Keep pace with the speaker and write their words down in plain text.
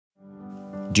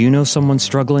Do you know someone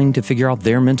struggling to figure out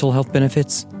their mental health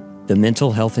benefits? The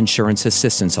Mental Health Insurance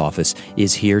Assistance Office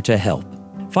is here to help.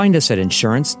 Find us at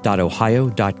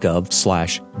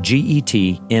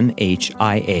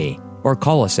insurance.ohio.gov/GETMHIA or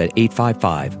call us at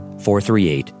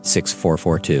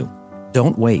 855-438-6442.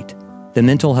 Don't wait. The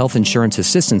Mental Health Insurance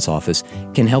Assistance Office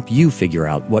can help you figure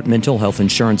out what mental health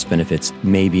insurance benefits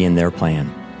may be in their plan.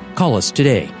 Call us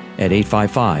today at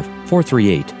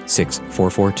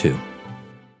 855-438-6442.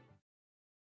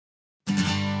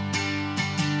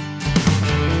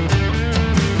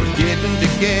 We're getting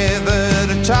together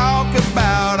to talk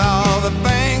about all the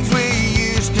things we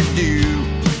used to do.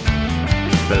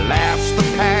 The laughs, the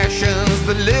passions,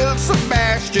 the little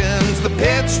Sebastians, the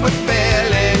pits we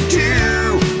fell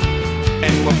into.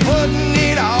 And we're putting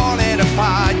it all in a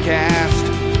podcast.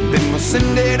 Then we'll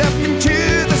send it up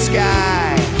into the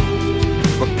sky.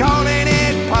 We're calling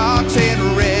it Parks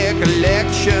and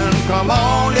Recollection. Come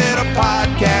on, little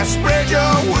podcast, spread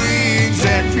your wings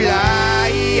and fly.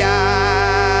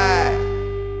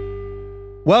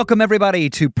 Welcome, everybody,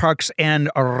 to Parks and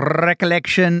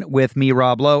Recollection with me,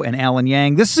 Rob Lowe, and Alan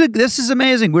Yang. This is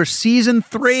amazing. We're season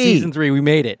 3. Season 3. We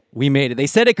made it. They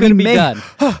said it couldn't be done.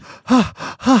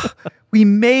 We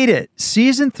made it.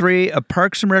 Season 3 of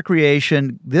Parks and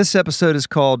Recreation. This episode is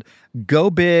called Go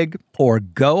Big or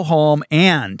Go Home.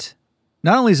 And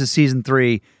not only is it season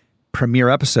 3 premiere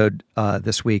episode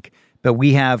this week, but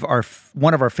we have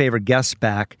one of our favorite guests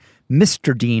back,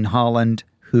 Mr. Dean Holland,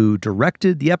 who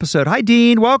directed the episode. Hi,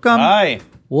 Dean. Welcome. Hi.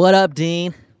 What up,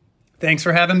 Dean? Thanks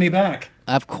for having me back.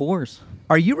 Of course.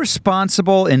 Are you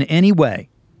responsible in any way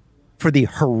for the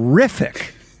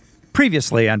horrific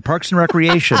previously on Parks and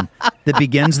Recreation that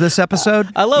begins this episode?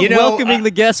 I love welcoming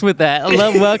the guests with that. I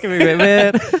love welcoming it,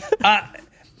 man.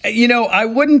 I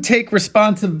wouldn't take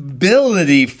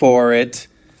responsibility for it,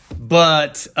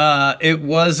 but it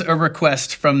was a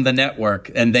request from the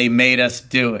network, and they made us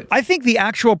do it. I think the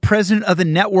actual president of the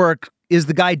network is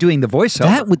the guy doing the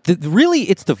voiceover. Really,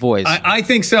 it's the voice. I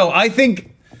think so. I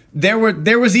think there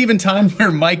was even time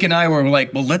where Mike and I were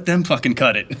like, well, let them fucking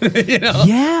cut it.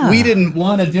 Yeah. We didn't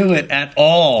want to do it at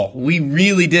all. We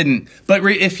really didn't. But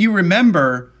if you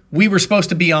remember, we were supposed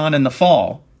to be on in the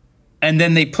fall, and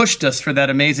then they pushed us for that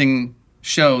amazing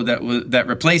show that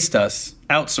replaced us,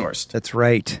 outsourced. That's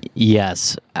right.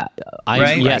 Yes.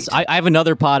 Right? Yes. I have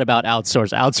another pod about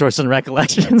outsourcing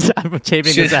recollections. I'm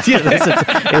taping this after this.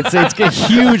 It's got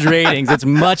huge ratings. It's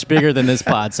much bigger than this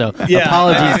pod. So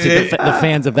apologies to the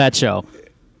fans of that show.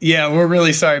 Yeah, we're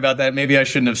really sorry about that. Maybe I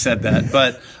shouldn't have said that.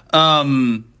 But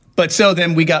so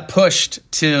then we got pushed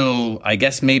to, I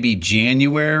guess, maybe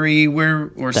January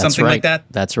or something like that.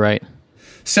 That's right.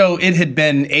 So it had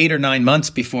been 8 or 9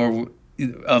 months before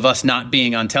of us not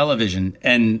being on television,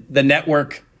 and the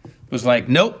network was like,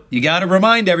 nope, you got to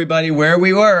remind everybody where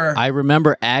we were. I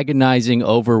remember agonizing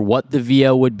over what the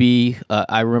VO would be.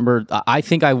 I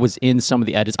think I was in some of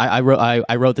the edits. I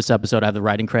wrote this episode. I have the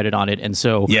writing credit on it, and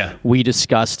so we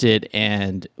discussed it,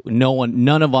 and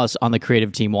none of us on the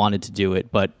creative team wanted to do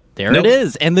it, but there it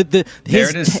is. And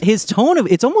his tone of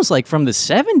it's almost like from the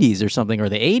 70s or something, or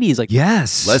the 80s. Like,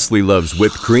 yes. Leslie loves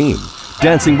whipped cream,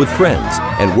 dancing with friends,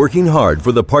 and working hard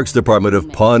for the Parks Department of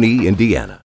Pawnee,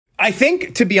 Indiana. I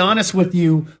think, to be honest with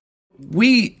you,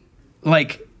 we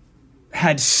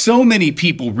had so many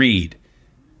people read,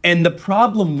 and the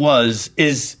problem is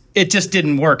it just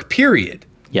didn't work, period.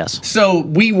 Yes. So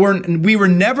we were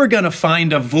never going to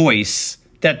find a voice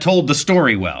that told the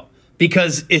story well,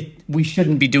 because we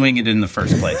shouldn't be doing it in the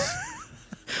first place.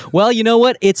 Well, you know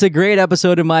what? It's a great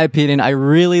episode, in my opinion. I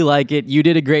really like it. You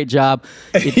did a great job.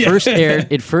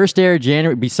 It first aired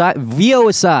January. VO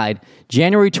aside,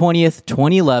 January 20th,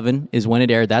 2011 is when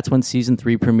it aired. That's when season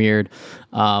 3 premiered.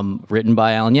 Written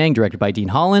by Alan Yang, directed by Dean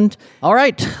Holland. All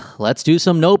right, let's do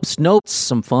some notes,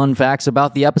 some fun facts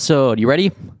about the episode. You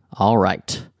ready? All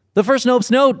right. The first Nopes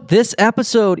note, this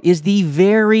episode is the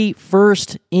very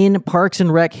first in Parks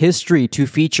and Rec history to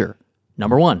feature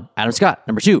number 1, Adam Scott.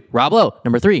 Number 2, Rob Lowe.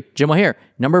 Number 3, Jim O'Heir.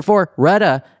 Number 4,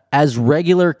 Retta as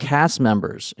regular cast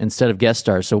members instead of guest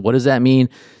stars. So what does that mean?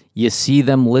 You see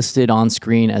them listed on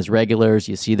screen as regulars.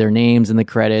 You see their names in the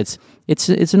credits. It's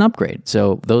an upgrade.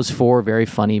 So those 4 very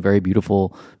funny, very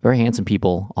beautiful, very handsome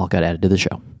people all got added to the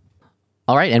show.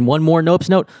 All right, and one more Nopes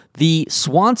note. The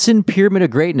Swanson Pyramid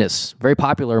of Greatness, very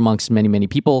popular amongst many, many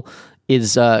people,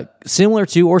 is similar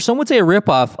to, or some would say a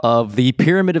ripoff of, the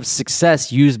Pyramid of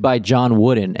Success used by John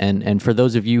Wooden. And for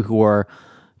those of you who are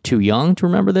too young to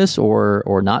remember this,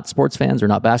 or not sports fans or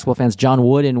not basketball fans, John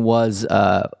Wooden was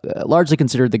largely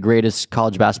considered the greatest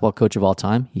college basketball coach of all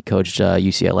time. He coached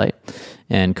UCLA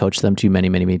and coached them to many,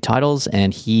 many, many titles.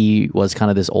 And he was kind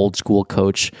of this old school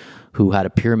coach who had a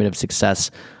pyramid of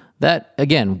success that,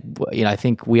 again, I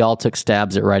think we all took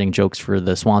stabs at writing jokes for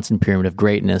the Swanson Pyramid of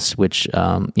Greatness, which,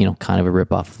 kind of a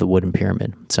ripoff of the Wooden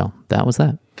Pyramid. So that was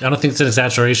that. I don't think it's an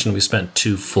exaggeration. We spent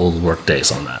 2 full work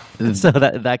days on that. So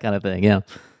that kind of thing, yeah.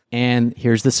 And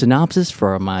here's the synopsis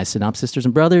for my Synopsis sisters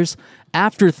and brothers.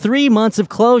 After 3 months of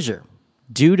closure,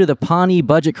 due to the Pawnee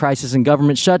budget crisis and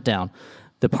government shutdown,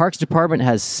 the Parks Department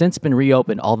has since been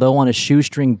reopened, although on a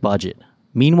shoestring budget.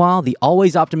 Meanwhile, the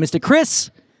always optimistic Chris,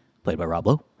 played by Rob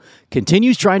Lowe,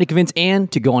 continues trying to convince Anne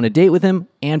to go on a date with him.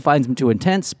 Anne finds him too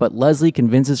intense, but Leslie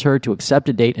convinces her to accept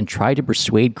a date and try to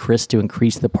persuade Chris to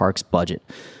increase the park's budget.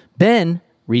 Ben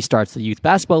restarts the Youth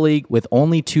Basketball League with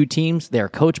only 2 teams. They are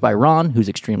coached by Ron, who's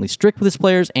extremely strict with his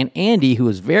players, and Andy, who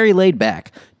is very laid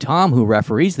back. Tom, who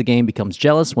referees the game, becomes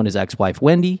jealous when his ex-wife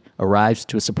Wendy arrives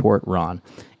to support Ron.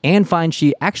 Anne finds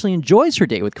she actually enjoys her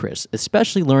date with Chris,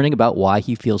 especially learning about why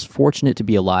he feels fortunate to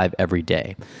be alive every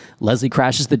day. Leslie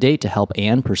crashes the date to help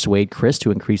Anne persuade Chris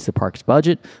to increase the park's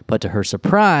budget, but to her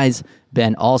surprise,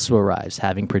 Ben also arrives,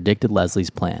 having predicted Leslie's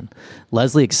plan.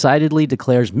 Leslie excitedly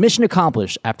declares mission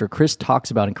accomplished after Chris talks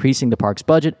about increasing the park's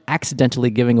budget, accidentally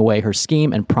giving away her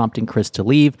scheme and prompting Chris to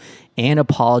leave. Anne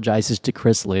apologizes to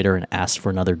Chris later and asks for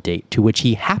another date, to which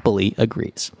he happily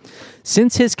agrees.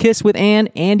 Since his kiss with Anne,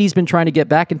 Andy's been trying to get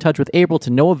back in touch with April to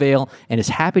no avail and is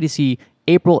happy to see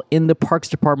April in the Parks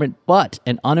Department, but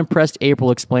an unimpressed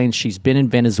April explains she's been in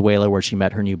Venezuela where she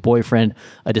met her new boyfriend.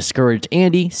 A discouraged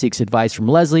Andy seeks advice from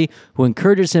Leslie, who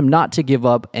encourages him not to give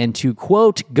up and to,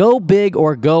 quote, go big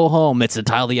or go home. It's the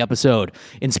title of the episode.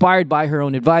 Inspired by her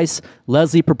own advice,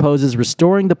 Leslie proposes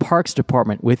restoring the Parks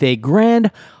Department with a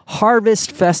grand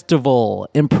harvest festival.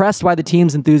 Impressed by the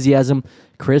team's enthusiasm,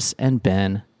 Chris and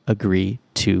Ben agree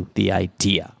to the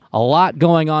idea. A lot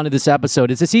going on in this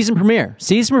episode. It's a season premiere.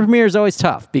 Season premiere is always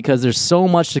tough because there's so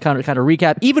much to kind of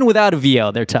recap. Even without a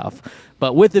VO, they're tough.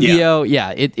 But with the VO,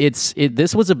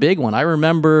 this was a big one. I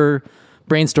remember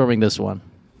brainstorming this one.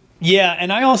 Yeah,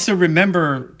 and I also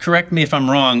remember, correct me if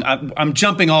I'm wrong, I'm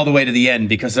jumping all the way to the end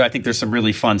because I think there's some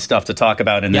really fun stuff to talk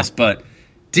about in this, but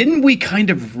didn't we kind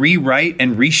of rewrite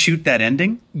and reshoot that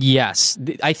ending? Yes.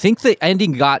 I think the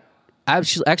ending got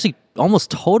actually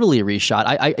almost totally reshot.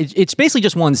 It's basically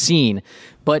just one scene,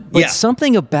 but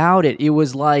something about it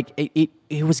was like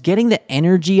it was getting the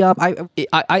energy up.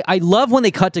 I love when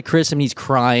they cut to Chris and he's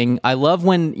crying. I love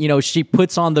when she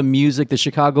puts on the music, the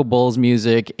Chicago Bulls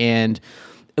music, and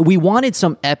we wanted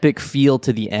some epic feel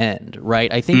to the end,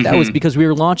 right? I think that was because we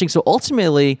were launching. So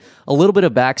ultimately, a little bit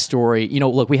of backstory.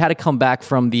 Look, we had to come back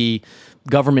from the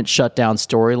government shutdown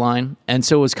storyline. And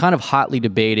so it was kind of hotly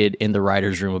debated in the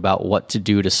writer's room about what to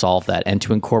do to solve that and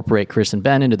to incorporate Chris and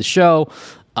Ben into the show.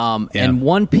 And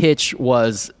one pitch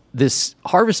was this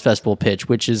Harvest Festival pitch,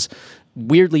 which is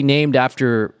weirdly named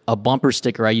after a bumper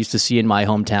sticker I used to see in my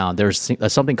hometown. There's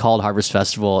something called Harvest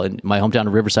Festival in my hometown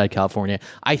of Riverside, California.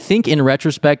 I think in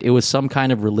retrospect, it was some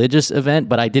kind of religious event,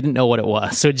 but I didn't know what it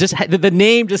was. So it just the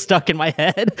name just stuck in my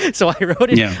head. So I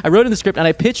wrote it. Yeah. I wrote in the script and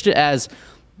I pitched it as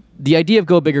the idea of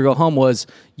Go Big or Go Home was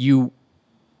you're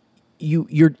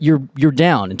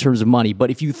down in terms of money,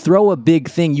 but if you throw a big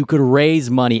thing, you could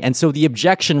raise money. And so the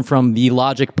objection from the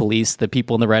logic police, the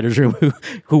people in the writer's room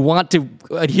who want to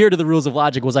adhere to the rules of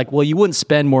logic, was like, well, you wouldn't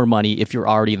spend more money if you're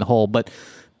already in the hole. But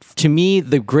to me,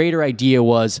 the greater idea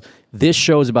was this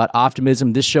show is about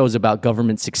optimism, this show is about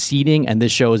government succeeding, and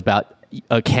this show is about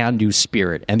a can-do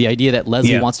spirit. And the idea that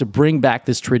Leslie wants to bring back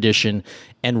this tradition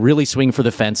and really swing for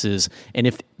the fences. And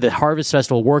if the Harvest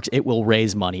Festival works, it will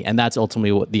raise money. And that's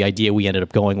ultimately what the idea we ended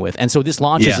up going with. And so this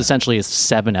launches essentially a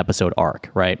 7-episode arc,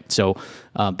 right? So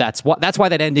that's why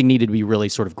that ending needed to be really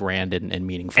sort of grand and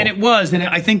meaningful. And it was. And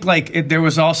I think there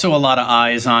was also a lot of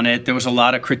eyes on it. There was a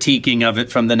lot of critiquing of it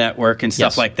from the network and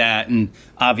stuff like that. And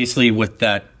obviously with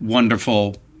that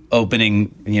wonderful opening,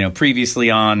 previously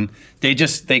on,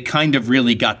 they kind of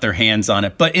really got their hands on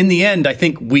it. But in the end, I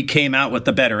think we came out with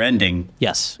the better ending.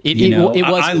 Yes. It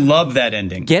was. I love that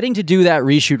ending. Getting to do that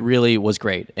reshoot really was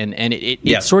great. And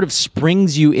it sort of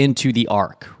springs you into the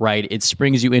arc, right? It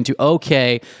springs you into,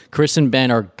 okay, Chris and Ben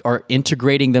are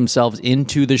integrating themselves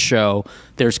into the show.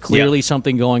 There's clearly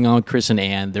something going on with Chris and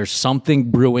Anne. There's something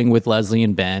brewing with Leslie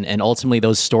and Ben. And ultimately,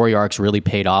 those story arcs really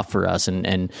paid off for us.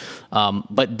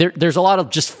 But there's a lot of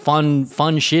just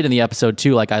fun shit in the episode,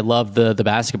 too. Like, I love love the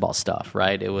basketball stuff,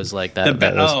 right? It was like that.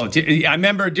 I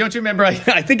remember. Don't you remember? I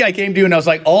think I came to you and I was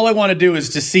like, all I want to do is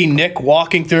to see Nick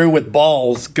walking through with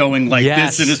balls going like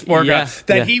this in his foreground.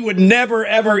 He would never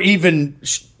ever even.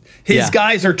 His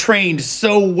guys are trained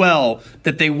so well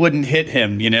that they wouldn't hit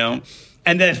him, you know.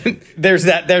 And then there's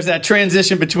that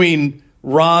transition between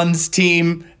Ron's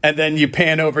team, and then you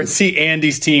pan over and see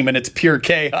Andy's team, and it's pure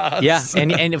chaos. Yeah,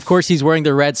 and of course he's wearing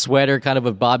the red sweater, kind of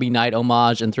a Bobby Knight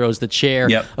homage, and throws the chair.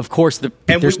 Yep. Of course,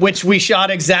 which we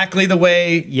shot exactly the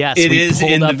way it is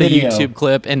in the video. YouTube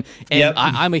clip. And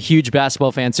I'm a huge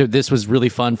basketball fan, so this was really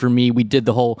fun for me. We did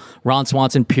the whole Ron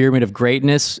Swanson Pyramid of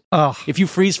Greatness. Oh. If you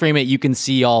freeze frame it, you can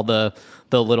see all the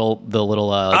little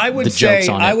jokes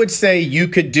on it. I would say you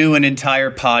could do an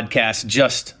entire podcast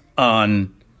just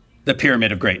on the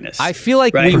Pyramid of Greatness. I feel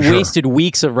like we wasted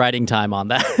weeks of writing time on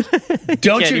that.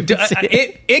 Don't you?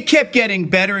 It kept getting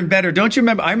better and better. Don't you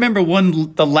remember? I remember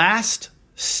the last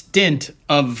stint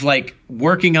of like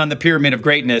working on the Pyramid of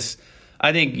Greatness.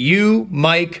 I think you,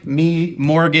 Mike, me,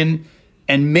 Morgan,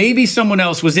 and maybe someone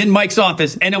else was in Mike's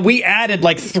office, and we added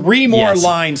like 3 more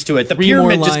lines to it. The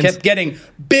pyramid just kept getting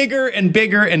bigger and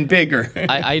bigger and bigger.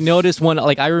 I noticed one,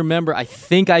 like I remember, I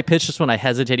think I pitched this one. I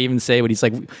hesitate to even say, but he's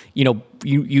like, you know,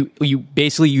 you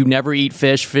basically you never eat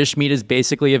fish. Fish meat is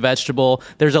basically a vegetable.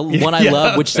 There's one I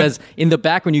love which says in the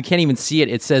background, you can't even see it.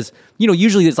 It says, you know,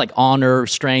 usually it's like honor,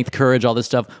 strength, courage, all this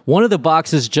stuff. One of the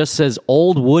boxes just says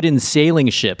old wooden sailing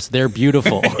ships. They're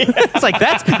beautiful. It's like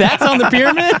that's on the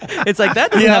pyramid. It's like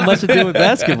that doesn't have much to do with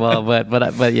basketball,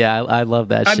 but yeah, I love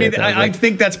that shit. I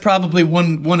think that's probably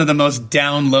one of the most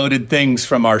downloaded things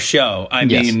from our show. I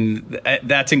mean,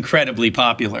 that's incredibly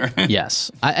popular. Yes,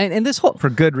 and this whole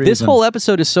for good reason. This whole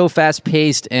episode is so fast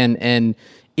paced and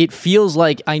it feels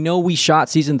like, I know we shot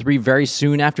season 3 very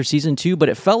soon after season 2, but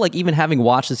it felt like even having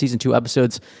watched the season 2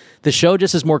 episodes, the show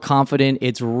just is more confident.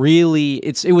 It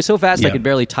was so fast I could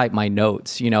barely type my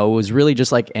notes. You know, it was really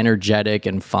just like energetic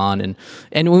and fun,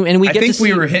 and we get to see,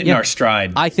 we were hitting our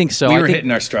stride. I think so. We were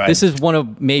hitting our stride. This is one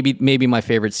of maybe my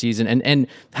favorite season. And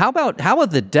how about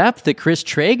the depth that Chris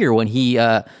Traeger, when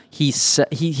he's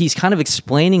kind of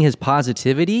explaining his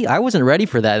positivity. I wasn't ready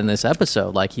for that in this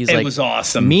episode. Like it was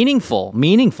awesome,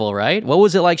 meaningful, right? What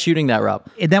was it like shooting that, Rob?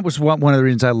 And that was one of the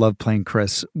reasons I love playing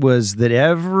Chris, was that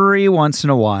every once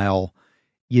in a while,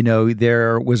 you know,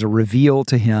 there was a reveal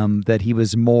to him that he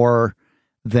was more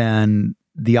than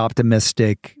the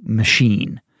optimistic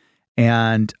machine,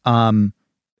 and that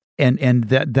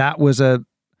was a,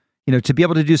 you know, to be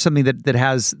able to do something that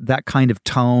has that kind of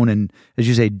tone and, as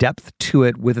you say, depth to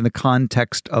it within the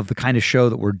context of the kind of show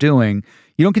that we're doing,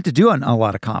 you don't get to do on a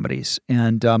lot of comedies.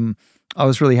 And I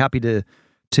was really happy to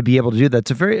be able to do that.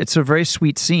 It's a very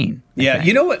sweet scene. Yeah,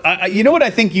 you know what I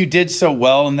think you did so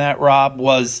well in that, Rob,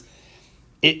 was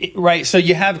right. So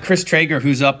you have Chris Traeger,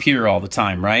 who's up here all the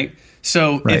time, right?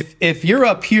 So if you're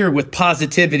up here with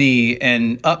positivity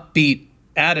and upbeat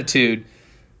attitude,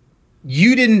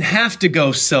 you didn't have to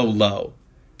go so low,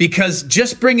 because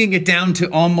just bringing it down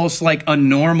to almost like a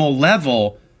normal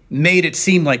level made it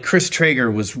seem like Chris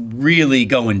Traeger was really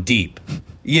going deep.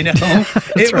 You know,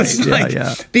 it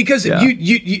was because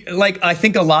you like, I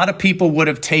think a lot of people would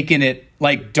have taken it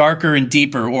like darker and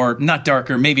deeper, or not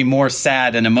darker, maybe more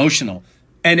sad and emotional.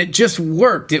 And it just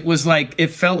worked. It was like,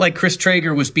 it felt like Chris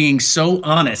Traeger was being so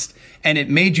honest, and it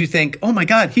made you think, oh my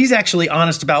God, he's actually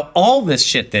honest about all this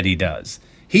shit that he does.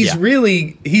 He's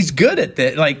good at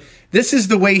that. Like, this is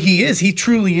the way he is. He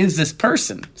truly is this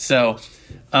person. So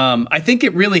I think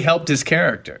it really helped his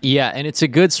character. Yeah, and it's a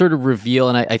good sort of reveal,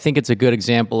 and I think it's a good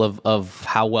example of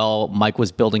how well Mike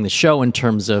was building the show in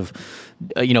terms of,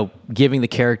 you know, giving the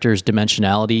characters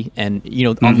dimensionality. And, you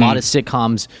know, a lot of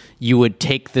sitcoms, you would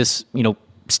take this, you know,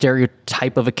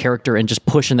 stereotype of a character and just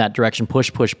push in that direction,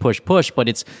 push, but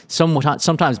it's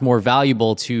sometimes more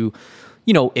valuable to,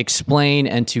 you know, explain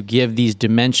and to give these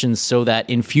dimensions so that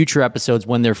in future episodes,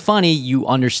 when they're funny, you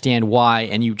understand why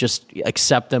and you just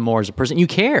accept them more as a person. You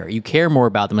care more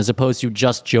about them, as opposed to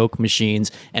just joke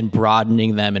machines and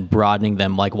broadening them.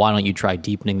 Like, why don't you try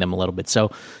deepening them a little bit?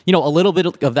 So, you know, a little bit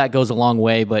of that goes a long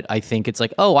way, but I think it's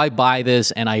like, oh, I buy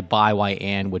this, and I buy why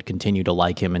Anne would continue to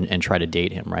like him and try to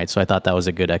date him, right? So I thought that was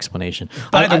a good explanation.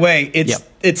 By the way,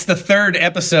 it's the 3rd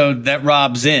episode that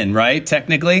Rob's in, right?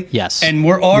 Technically? Yes. And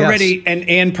we're already... And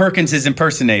Ann Perkins is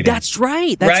impersonating. That's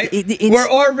right. We're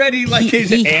already like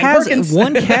he has Perkins.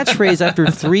 One catchphrase after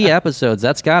 3 episodes.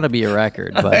 That's got to be a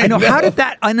record. But I know. How did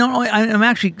that? I know. I'm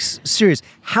actually serious.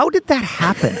 How did that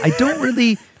happen? I don't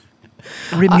really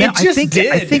remember.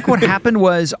 I think what happened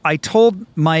was I told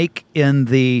Mike in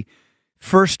the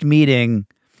first meeting.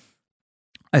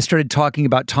 I started talking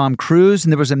about Tom Cruise,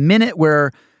 and there was a minute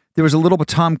where there was a little bit.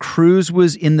 Tom Cruise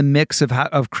was in the mix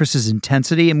of Chris's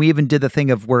intensity, and we even did the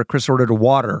thing of where Chris ordered a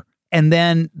water, and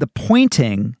then the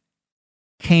pointing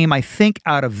came, I think,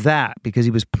 out of that because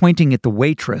he was pointing at the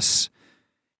waitress,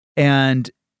 and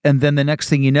then the next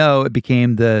thing you know, it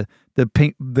became the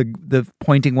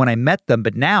pointing when I met them.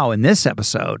 But now in this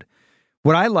episode,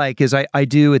 what I like is I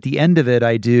do at the end of it,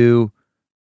 I do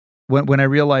when I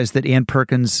realized that Ann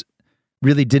Perkins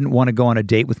really didn't want to go on a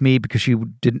date with me because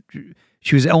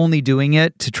she was only doing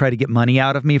it to try to get money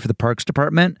out of me for the Parks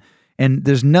Department. And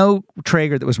there's no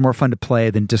Traeger that was more fun to play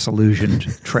than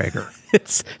Disillusioned Traeger.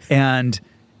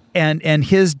 And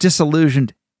his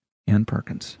disillusioned Ann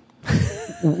Perkins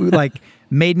like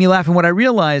made me laugh. And what I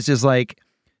realized is like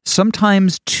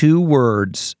sometimes 2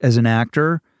 words as an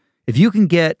actor, if you can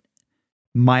get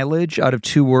mileage out of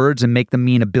 2 words and make them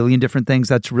mean a billion different things,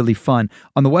 that's really fun.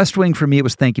 On The West Wing, for me, it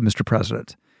was "Thank you, Mr.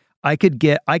 President." I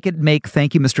could make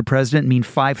 "Thank you, Mr. President" mean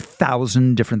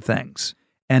 5,000 different things.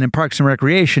 And in Parks and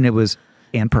Recreation, it was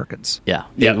Ann Perkins. Yeah.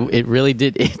 It really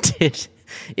did. It did.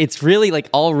 It's really like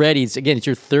already, it's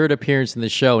your 3rd appearance in the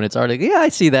show, and it's already, yeah, I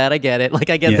see that. I get it. Like,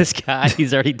 I get this guy.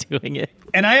 He's already doing it.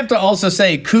 And I have to also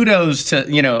say kudos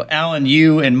to, Alan,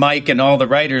 you and Mike and all the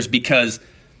writers, because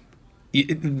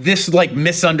this like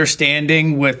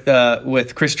misunderstanding with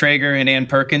Chris Traeger and Ann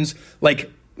Perkins,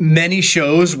 like many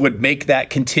shows would make that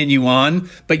continue on,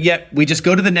 but yet we just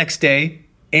go to the next day.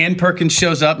 Ann Perkins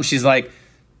shows up and she's like,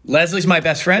 "Leslie's my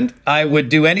best friend. I would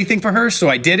do anything for her, so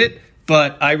I did it.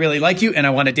 But I really like you, and I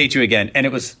want to date you again." And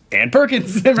it was Ann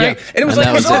Perkins, right? Yeah. And it was like,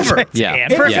 it was over. Yeah.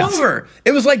 It was over.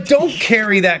 It was like, don't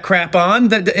carry that crap on.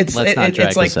 Let's not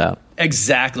drag this out.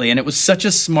 Exactly. And it was such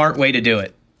a smart way to do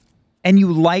it. And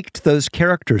you liked those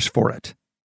characters for it.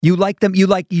 You like them. You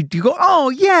go, oh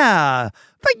yeah.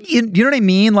 Like, you know what I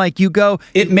mean? Like you go,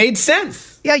 it made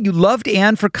sense. Yeah, you loved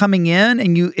Ann for coming in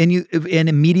and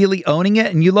immediately owning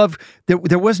it, and you loved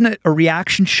there wasn't a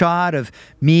reaction shot of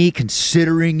me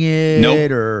considering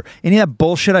it or any of that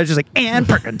bullshit. I was just like, Ann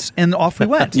Perkins, and off we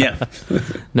went. Yeah,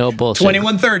 no bullshit.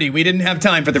 21:30. We didn't have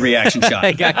time for the reaction shot.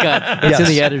 I got cut. It's in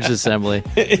the editor's assembly.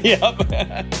 Yep.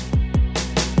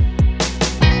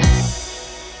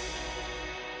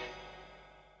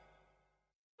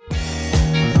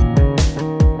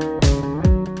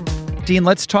 Dean,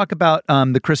 let's talk about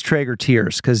the Chris Traeger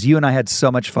tears, because you and I had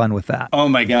so much fun with that. Oh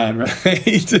my God, right?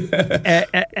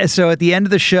 So at the end of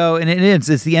the show, and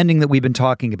it's the ending that we've been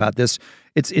talking about. It's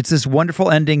this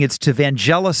wonderful ending. It's to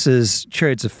Vangelis's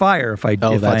Chariots of Fire, if I'm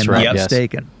not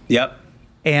mistaken. Yep.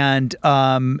 And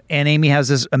Amy has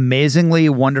this amazingly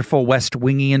wonderful West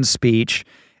Wingian speech,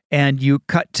 and you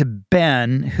cut to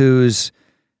Ben, who's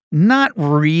not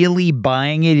really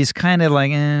buying it. He's kind of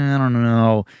like, I don't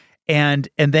know. And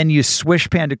then you swish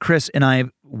pan to Chris, and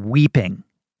I'm weeping.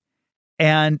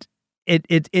 And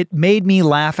it made me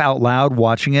laugh out loud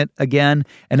watching it again.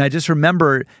 And I just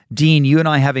remember, Dean, you and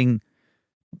I having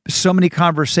so many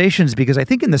conversations, because I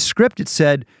think in the script it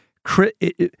said,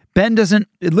 Ben doesn't,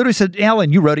 it literally said,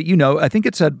 Alan, you wrote it, I think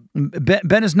it said,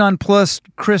 Ben is nonplussed,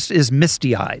 Chris is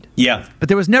misty-eyed. Yeah. But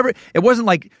there was never, it wasn't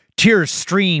like tears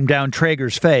streamed down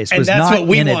Traeger's face. And that's what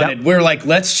we wanted. We're like,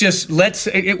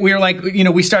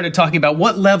 we started talking about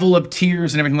what level of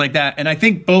tears and everything like that. And I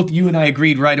think both you and I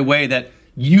agreed right away that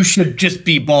you should just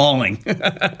be bawling. and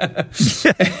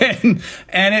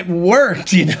it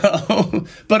worked,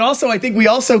 But also, I think we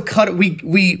also cut it.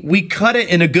 We cut it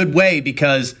in a good way,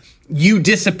 because you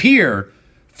disappear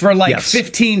for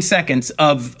 15 seconds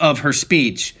of her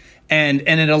speech, and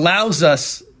it allows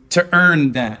us to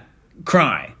earn that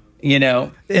cry.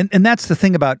 And that's the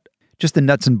thing about just the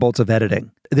nuts and bolts of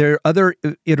editing. There are other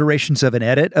iterations of an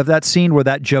edit of that scene where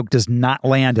that joke does not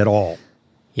land at all.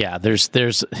 Yeah, there's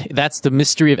that's the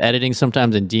mystery of editing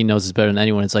sometimes, and Dean knows this better than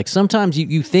anyone. It's like sometimes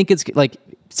you think it's like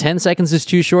 10 seconds is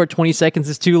too short, 20 seconds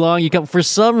is too long. You come for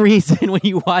some reason when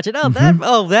you watch it,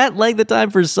 that length of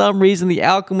time, for some reason the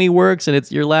alchemy works, and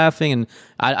you're laughing. And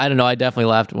I don't know, I definitely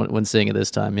laughed when seeing it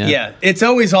this time. Yeah, it's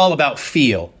always all about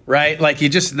feel, right? Like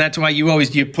that's why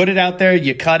you put it out there,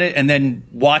 you cut it, and then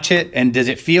watch it, and does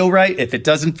it feel right? If it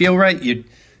doesn't feel right, you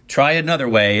try another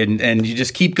way, and you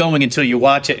just keep going until you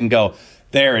watch it and go,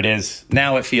 there it is.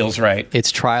 Now it feels right.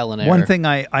 It's trial and error. One thing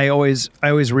I always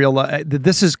realize that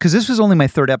this was only my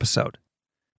 3rd episode.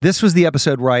 This was the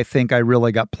episode where I think I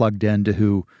really got plugged into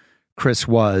who Chris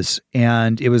was.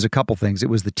 And it was a couple things. It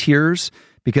was the tears,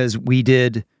 because we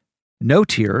did no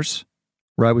tears,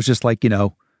 where I was just like,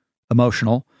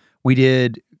 emotional. We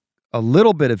did a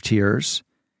little bit of tears.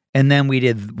 And then we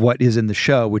did what is in the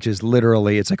show, which is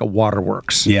literally, it's like a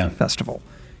waterworks festival.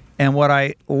 And what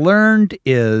I learned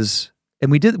is,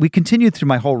 and we continued through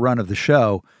my whole run of the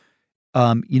show,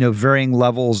 varying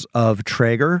levels of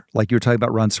Traeger, like you were talking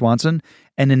about Ron Swanson.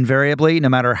 And invariably, no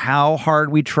matter how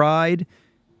hard we tried,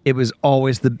 it was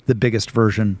always the biggest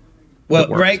version. Well,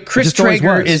 right. Chris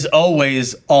Traeger is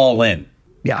always all in.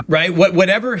 Yeah. Right.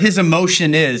 Whatever his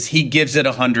emotion is, he gives it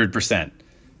 100%,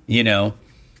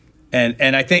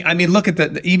 And I think, look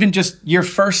at even just your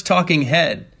first talking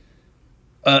head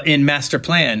in Master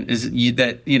Plan is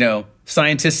that,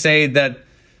 scientists say that,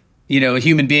 a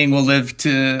human being will live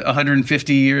to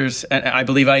 150 years. And I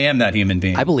believe I am that human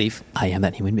being. I believe I am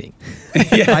that human being.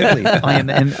 I believe I am,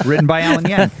 and written by Alan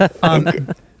Yan.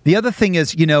 The other thing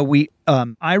is,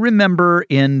 I remember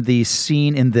in the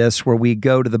scene in this where we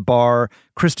go to the bar,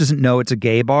 Chris doesn't know it's a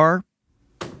gay bar.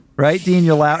 Right, Dean,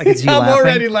 you're laughing. I'm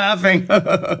already laughing.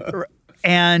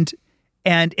 and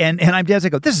I'm dead. I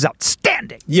go, this is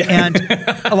outstanding. Yeah. And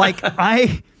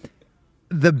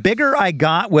the bigger I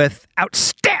got with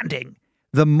outstanding,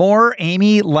 the more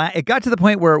Amy. It got to the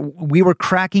point where we were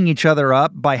cracking each other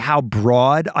up by how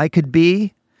broad I could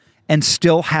be, and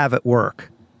still have it work.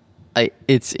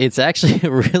 It's actually a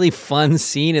really fun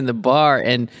scene in the bar,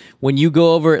 and when you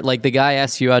go over, like the guy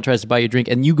asks you out, tries to buy you a drink,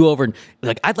 and you go over and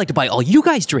like, I'd like to buy all you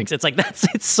guys drinks. It's like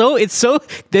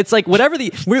it's like whatever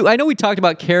I know we talked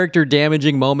about character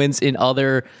damaging moments in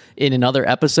another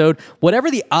episode.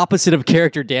 Whatever the opposite of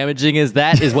character damaging is,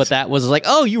 that is what that was. Like,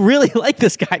 oh, you really like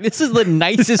this guy? This is the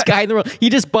nicest guy in the world. He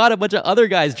just bought a bunch of other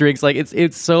guys drinks. Like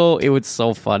it was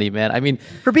so funny, man. I mean,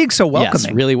 for being so welcoming.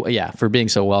 Yes, really, yeah, for being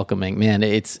so welcoming, man.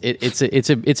 It's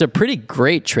a pretty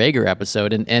great Traeger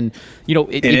episode, and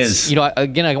it is.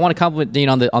 Again, I want to compliment Dean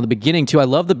on the beginning too. I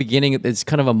love the beginning. It's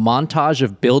kind of a montage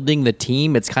of building the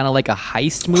team. It's kind of like a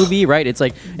heist movie, right? It's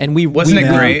like, and we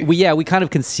great? We kind of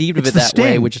conceived of it that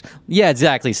way, which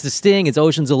exactly. It's the Sting. It's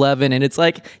Ocean's 11, and it's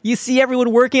like you see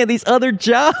everyone working at these other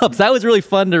jobs. That was really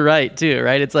fun to write too,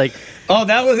 right? It's like,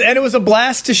 it was a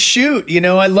blast to shoot.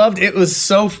 I loved it. Was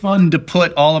so fun to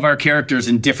put all of our characters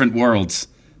in different worlds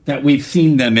that we've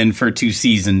seen them in for 2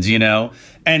 seasons,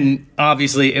 And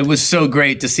obviously, it was so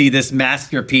great to see this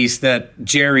masterpiece that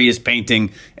Jerry is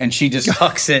painting, and she just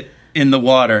hucks it in the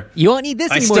water. You won't need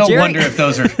this anymore, Jerry.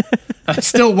 I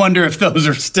still wonder if those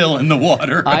are still in the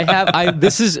water. I have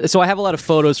a lot of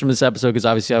photos from this episode because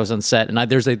obviously I was on set, and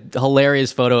there's a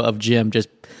hilarious photo of Jim just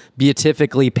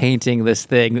beatifically painting this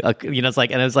thing. It's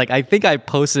like, and it was like, I think I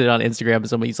posted it on Instagram to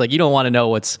somebody. He's like, you don't want to know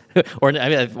what's, or on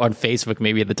Facebook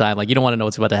maybe at the time, like you don't want to know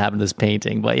what's about to happen to this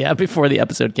painting. But yeah, before the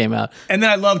episode came out. And then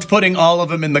I loved putting all of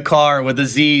them in the car with the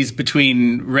Z's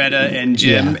between Retta and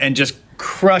Jim, and just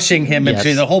crushing him. Yes.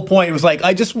 And the whole point was like,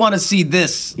 I just want to see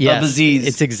this of the Z's.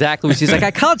 It's exactly what she's like.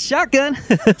 I called shotgun.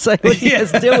 It's like, what are you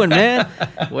guys doing, man?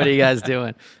 What are you guys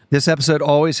doing? This episode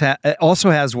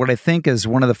also has what I think is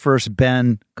one of the first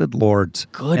Ben. Good Lord,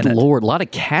 a lot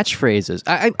of catchphrases.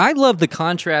 I love the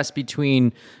contrast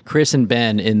between Chris and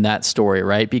Ben in that story,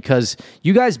 right? Because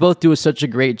you guys both do such a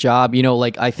great job.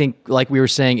 I think, like we were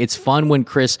saying, it's fun when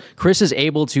Chris is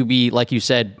able to be, like you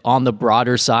said, on the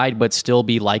broader side, but still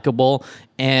be likable.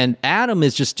 And Adam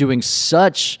is just doing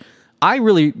such. I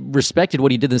really respected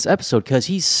what he did in this episode because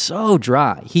he's so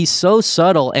dry. He's so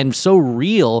subtle and so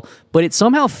real, but it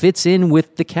somehow fits in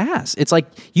with the cast. It's like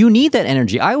you need that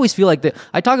energy. I always feel like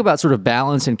I talk about sort of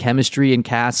balance and chemistry in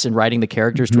casts and writing the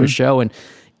characters to a show, and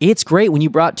it's great when you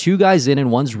brought 2 guys in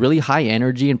and one's really high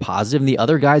energy and positive and the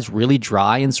other guy's really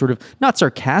dry and sort of not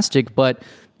sarcastic, but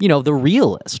the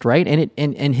realist, right?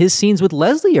 And his scenes with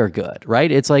Leslie are good,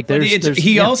 right? It's like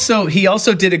he also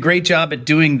did a great job at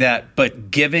doing that, but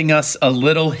giving us a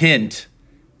little hint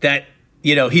that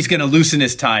he's going to loosen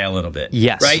his tie a little bit.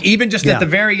 Yes, right. Even just at the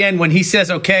very end when he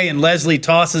says okay, and Leslie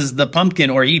tosses the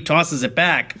pumpkin or he tosses it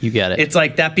back. You get it. It's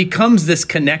like that becomes this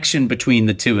connection between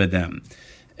the two of them,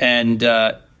 and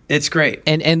it's great.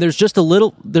 And there's a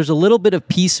little bit of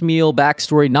piecemeal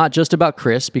backstory, not just about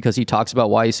Chris, because he talks about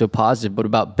why he's so positive, but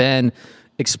about Ben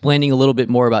explaining a little bit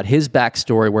more about his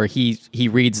backstory, where he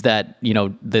reads that,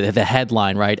 the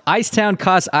headline, right? Icetown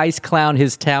costs Ice Clown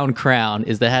his town crown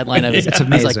is the headline of it. It's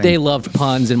amazing. It's like, they loved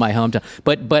puns in my hometown.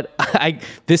 But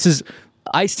this is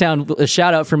Icetown, a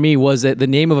shout out for me was the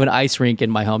name of an ice rink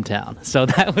in my hometown. So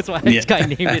that was why this guy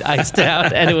named it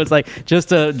Icetown. And it was like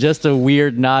just a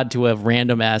weird nod to a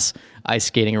random ass ice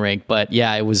skating rink. But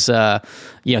yeah, it was,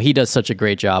 he does such a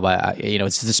great job.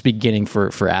 It's just beginning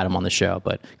for Adam on the show.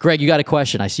 But Greg, you got a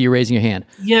question. I see you raising your hand.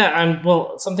 Yeah.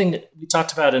 Something that we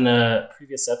talked about in a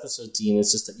previous episode, Dean,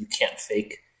 is just that you can't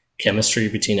fake chemistry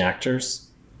between actors,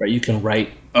 right? You can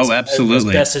write absolutely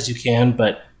as best as you can,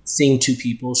 but seeing 2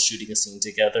 people shooting a scene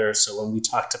together. So when we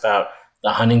talked about the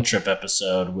hunting trip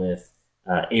episode with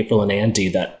April and Andy,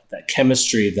 that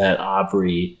chemistry that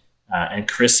Aubrey and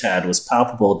Chris had was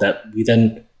palpable, that we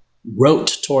then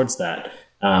wrote towards that.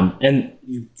 And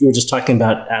you were just talking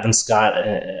about Adam Scott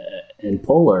and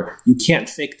Polar. You can't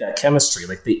fake that chemistry.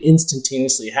 Like, they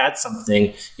instantaneously had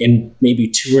something in maybe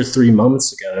 2 or 3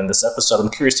 moments ago in this episode. I'm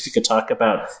curious if you could talk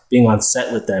about being on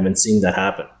set with them and seeing that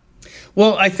happen.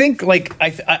 Well, I think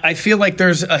I feel like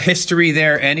there's a history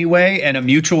there anyway, and a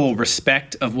mutual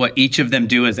respect of what each of them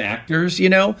do as actors, you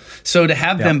know? So to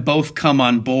have them both come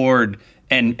on board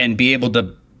and be able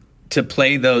to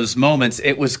play those moments,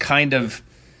 it was kind of,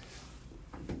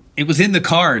 it was in the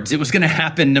cards. It was going to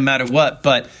happen no matter what.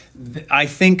 But I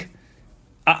think,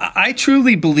 I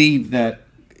truly believe that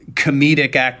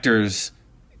comedic actors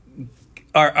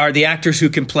are the actors who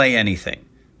can play anything.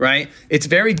 Right? It's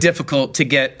very difficult to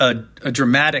get a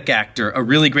dramatic actor, a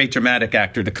really great dramatic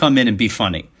actor, to come in and be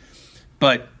funny.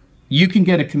 But you can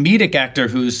get a comedic actor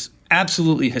who's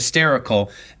absolutely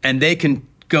hysterical, and they can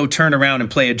go turn around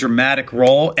and play a dramatic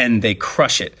role, and they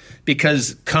crush it,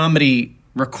 because comedy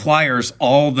requires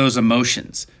all those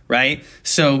emotions, right?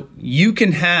 So you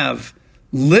can have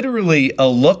literally a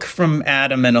look from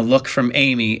Adam and a look from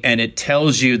Amy, and it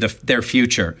tells you their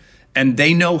future, and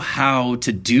they know how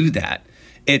to do that.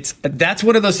 That's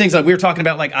one of those things, like we were talking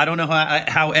about, like, I don't know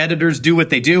how editors do what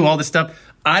they do, all this stuff.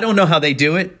 I don't know how they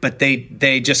do it, but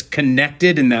they just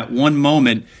connected in that one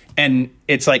moment. And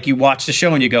it's like you watch the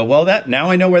show and you go, well, now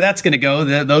I know where that's going to go.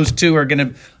 Those two are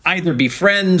going to either be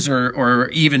friends or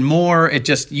even more. It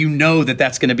just, you know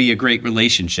that's going to be a great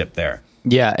relationship there.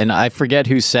 Yeah, and I forget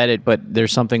who said it, but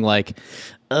there's something like,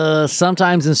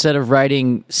 sometimes instead of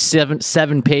writing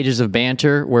seven pages of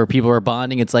banter where people are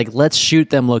bonding, it's like, let's shoot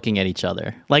them looking at each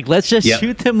other. Like, let's just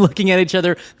shoot them looking at each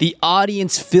other. The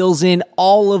audience fills in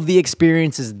all of the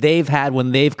experiences they've had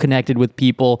when they've connected with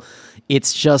people.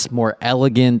 It's just more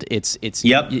elegant. It's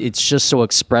just so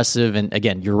expressive. And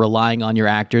again, you're relying on your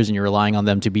actors and you're relying on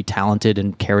them to be talented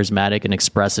and charismatic and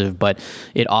expressive. But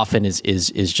it often is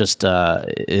just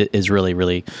really,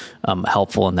 really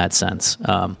helpful in that sense.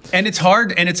 And it's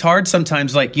hard. And it's hard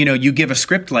sometimes. Like, you know, you give a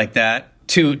script like that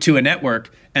to a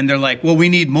network, and they're like, "Well, we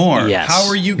need more. Yes. How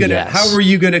are you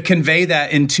gonna convey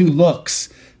that in 2 looks?"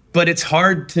 But it's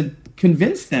hard to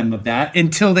convince them of that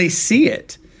until they see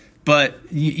it. But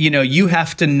you know, you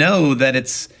have to know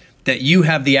that you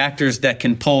have the actors that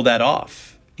can pull that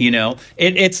off. You know,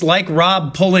 it's like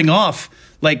Rob pulling off.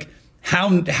 Like,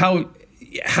 how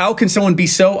can someone be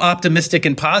so optimistic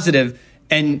and positive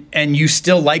and you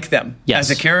still like them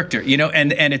as a character? You know,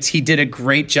 and he did a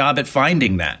great job at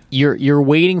finding that. You're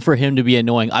waiting for him to be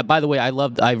annoying. By the way, I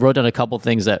wrote down a couple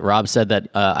things that Rob said that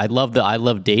I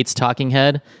love dates talking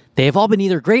head. They have all been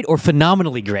either great or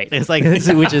phenomenally great. It's like,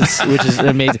 which is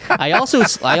amazing. I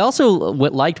also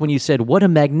liked when you said, "What a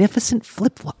magnificent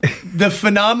flip flop." The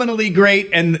phenomenally great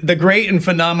and the great and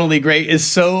phenomenally great is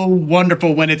so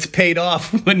wonderful when it's paid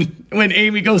off. When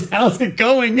Amy goes, "How's it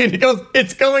going?" and he goes,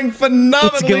 "It's going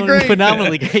phenomenally great."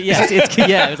 Phenomenally great. Yes,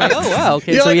 it's like, oh wow,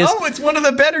 okay. You're so like, it's one of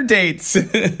the better dates.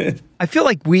 I feel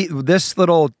like this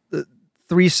little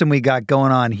threesome we got going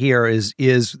on here is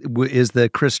the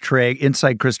Chris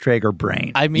inside Chris Traeger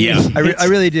brain. I mean, yeah. I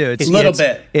really do. It's a little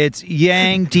bit. It's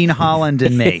Yang, Dean Holland,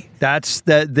 and me.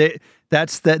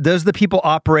 Those are the people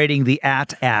operating the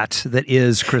at that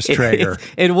is Chris Traeger.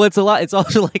 And what's a lot, it's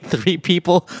also like 3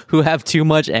 people who have too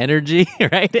much energy,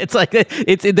 right? It's like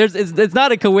it's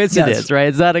not a coincidence, right?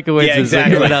 It's not a coincidence. Yeah,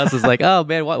 exactly. Everyone else is like, oh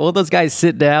man, won't those guys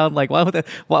sit down? Like,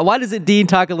 why doesn't Dean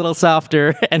talk a little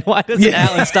softer? And why doesn't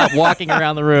Alan stop walking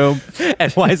around the room?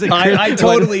 And why is it?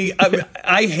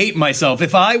 I hate myself.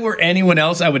 If I were anyone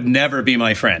else, I would never be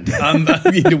my friend. I'm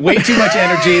way too much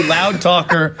energy, loud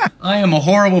talker. I am a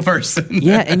horrible person.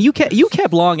 Yeah, and you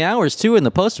kept long hours too in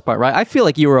the poster part, right? I feel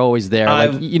like you were always there.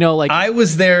 I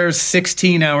was there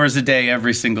 16 hours a day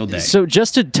every single day. So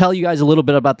just to tell you guys a little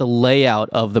bit about the layout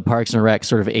of the Parks and Rec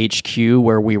sort of HQ,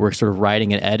 where we were sort of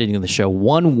writing and editing the show.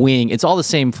 One wing, it's all the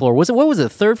same floor. What was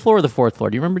it? The 3rd floor or the 4th floor?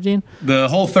 Do you remember, Gene? The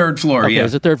whole 3rd floor. Okay, yeah. It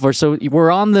was the 3rd floor. So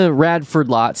we're on the Radford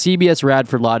lot, CBS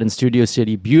Radford lot in Studio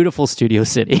City. Beautiful Studio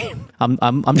City.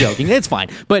 I'm joking. It's fine.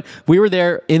 But we were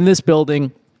there in this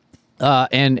building.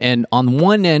 And on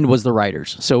one end was the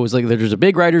writers. So it was like there's a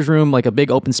big writers room, like a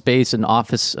big open space, an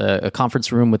office, a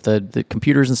conference room with the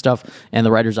computers and stuff, and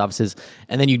the writers' offices.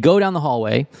 And then you'd go down the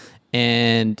hallway,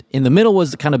 and in the middle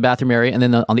was the kind of bathroom area, and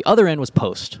then on the other end was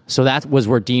post. So that was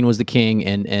where Dean was the king,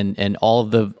 and all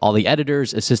the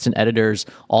editors, assistant editors,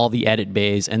 all the edit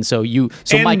bays, and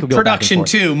Mike would go production back and forth.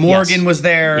 too. Morgan was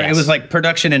there. Yes. It was like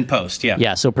production and post.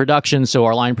 Yeah. So production. So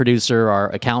our line producer, our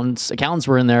accountants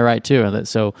were in there, right, too.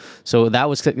 So that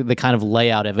was the kind of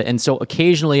layout of it. And so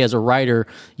occasionally, as a writer,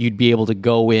 you'd be able to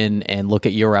go in and look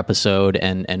at your episode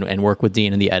and work with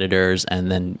Dean and the editors,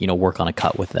 and then work on a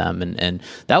cut with them, and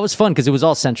that was fun because it was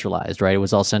all centralized, right? It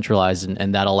was all centralized,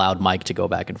 and that allowed Mike to go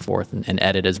back and forth and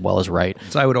edit as well as write.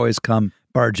 So I would always come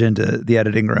barge into the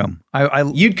editing room.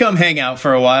 You'd come hang out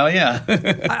for a while, yeah.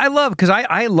 I love, because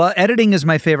I love editing is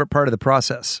my favorite part of the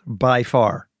process by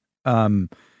far.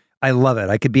 I love it.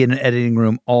 I could be in an editing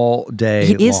room all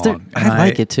day long. I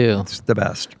like it too. It's the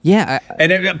best. Yeah.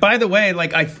 By the way,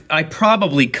 like I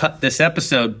probably cut this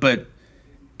episode, but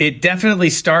it definitely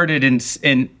started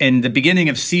in the beginning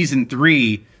of season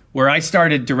 3, where I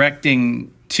started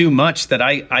directing too much that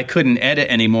I couldn't edit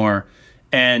anymore.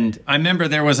 And I remember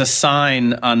there was a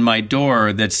sign on my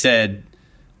door that said,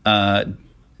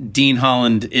 Dean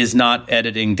Holland is not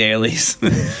editing dailies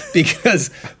because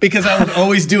I was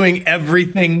always doing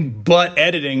everything but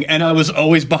editing, and I was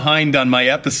always behind on my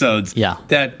episodes. Yeah.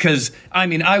 Because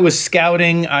I was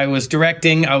scouting, I was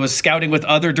directing, I was scouting with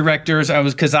other directors.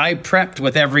 Because I prepped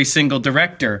with every single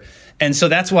director. And so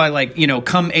that's why,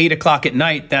 come 8 o'clock at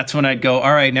night, that's when I'd go,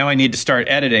 all right, now I need to start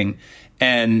editing.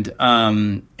 And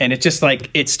it just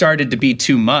it started to be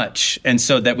too much. And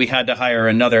so that we had to hire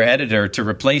another editor to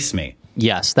replace me.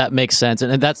 Yes, that makes sense.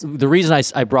 And that's the reason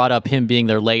I brought up him being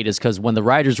there late, is because when the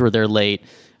writers were there late,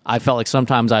 I felt like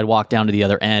sometimes I'd walk down to the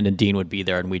other end and Dean would be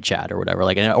there and we'd chat or whatever,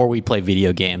 or we'd play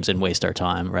video games and waste our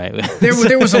time, right?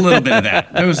 There was a little bit of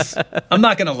that. I'm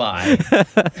not going to lie.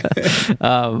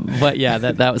 But yeah,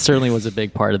 that certainly was a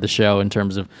big part of the show in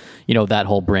terms of, that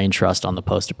whole brain trust on the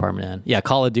post department end. Yeah,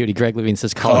 Call of Duty. Greg Levine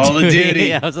says Call of Duty.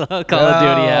 Yeah, it was a Call of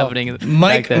Duty happening.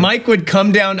 Mike would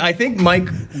come down. I think Mike,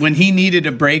 when he needed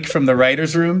a break from the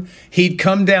writer's room, he'd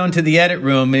come down to the edit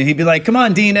room and he'd be like, come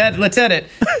on, Dean, let's edit.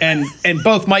 And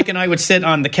both Mike and I would sit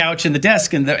on the couch and the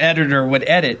desk, and the editor would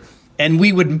edit, and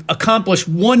we would accomplish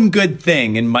one good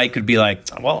thing, and Mike would be like,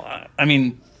 well,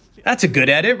 that's a good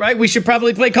edit, right? We should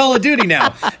probably play Call of Duty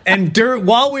now. And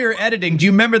while we were editing, do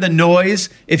you remember the noise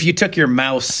if you took your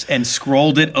mouse and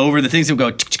scrolled it over the things that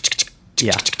would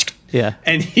go yeah.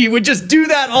 And he would just do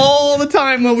that all the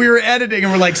time when we were editing,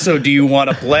 and we're like, so do you want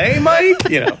to play, Mike?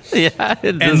 Yeah.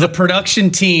 And the production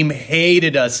team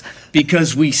hated us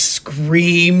because we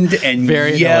screamed and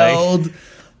Very yelled. Annoying.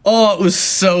 Oh, it was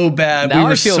so bad. Now we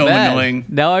were so annoying.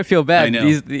 Now I feel bad. I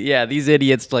know. These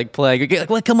idiots playing.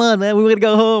 Well, come on, man, we want to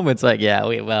go home. It's like,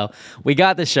 we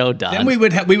got the show done. Then we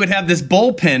would have this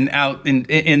bullpen out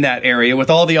in that area with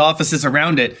all the offices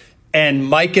around it, and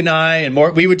Mike and I and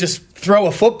more, we would just throw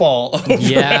a football over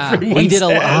everyone's we did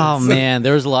heads. Oh man,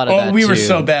 there was a lot of that. Oh, we were too,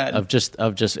 so bad. Of just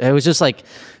it was just like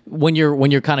when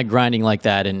you're kind of grinding like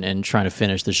that and trying to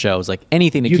finish the show, it's like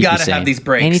anything to keep you sane. You gotta have these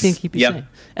breaks. Anything to keep you sane.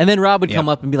 And then Rob would come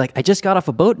up and be like, I just got off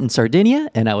a boat in Sardinia,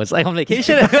 and I was like on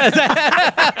vacation.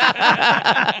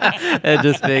 And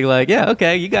just being like, yeah,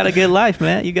 okay, you got a good life,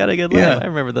 man. You got a good life. I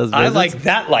remember those visits. I like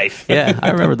that life. Yeah,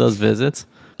 I remember those visits.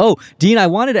 Oh, Dean, I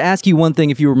wanted to ask you one thing,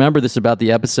 if you remember this about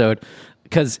the episode,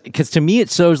 because to me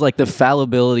it shows the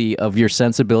fallibility of your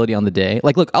sensibility on the day.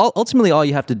 Look, ultimately all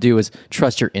you have to do is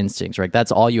trust your instincts, right?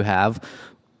 That's all you have.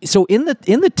 So in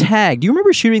the tag, do you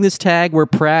remember shooting this tag where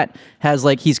Pratt has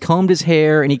he's combed his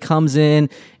hair and he comes in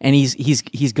and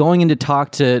he's going in to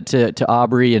talk to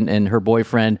Aubrey and her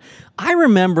boyfriend? I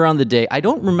remember on the day, I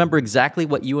don't remember exactly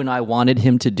what you and I wanted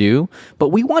him to do, but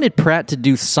we wanted Pratt to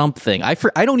do something. I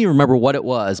don't even remember what it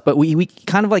was, but we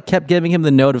kind of kept giving him the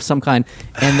note of some kind,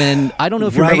 and then I don't know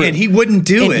if you remember. And he wouldn't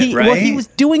do it, right? Well, he was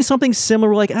doing something similar.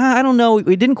 We're like, I don't know.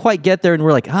 We didn't quite get there, and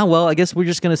we're like, well, I guess we're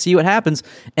just going to see what happens.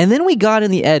 And then we got in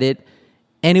the edit,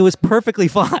 and it was perfectly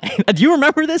fine. Do you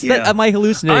remember this? Yeah. Am I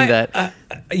hallucinating that?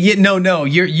 No.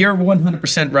 You're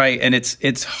 100% right, and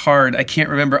it's hard. I can't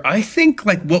remember. I think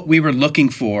what we were looking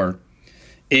for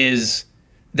is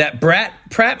that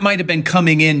Pratt might have been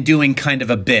coming in doing kind of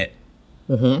a bit,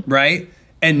 right?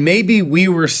 And maybe we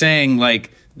were saying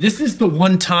this is the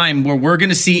one time where we're going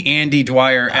to see Andy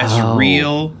Dwyer as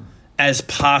real as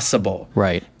possible,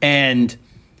 right? And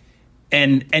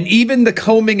even the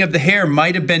combing of the hair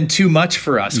might have been too much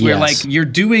for us. We're like, you're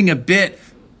doing a bit,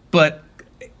 but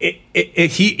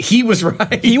he was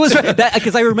right. He was right,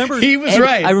 because I remember he was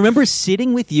right. I remember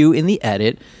sitting with you in the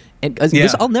edit, and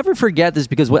I'll never forget this,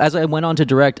 because as I went on to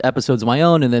direct episodes of my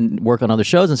own and then work on other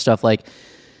shows and stuff,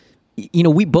 you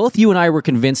know, you and I were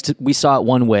convinced we saw it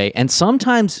one way. And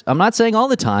sometimes, I'm not saying all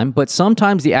the time, but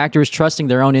sometimes the actor is trusting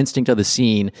their own instinct of the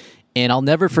scene. And I'll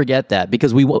never forget that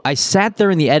because I sat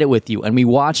there in the edit with you and we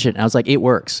watched it and I was like, it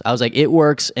works.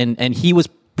 And he was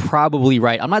probably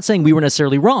right. I'm not saying we were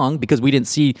necessarily wrong because we didn't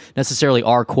see necessarily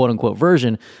our quote unquote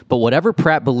version, but whatever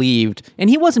Pratt believed, and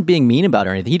he wasn't being mean about it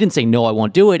or anything. He didn't say, no, I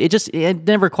won't do it. It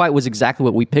never quite was exactly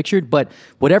what we pictured, but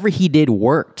whatever he did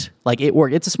worked. Like it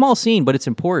worked. It's a small scene, but it's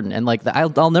important. And like,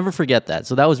 I'll never forget that.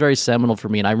 So that was very seminal for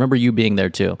me. And I remember you being there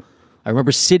too. I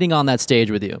remember sitting on that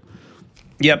stage with you.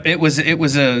 Yep. It was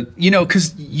a, you know,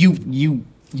 cause you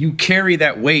carry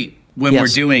that weight when we're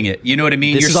doing it. You know what I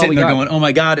mean? You're sitting there going, oh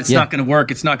my God, it's not going to work.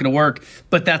 It's not going to work.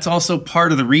 But that's also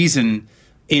part of the reason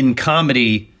in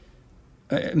comedy,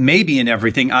 maybe in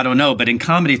everything, I don't know. But in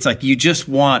comedy, it's like you just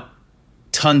want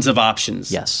tons of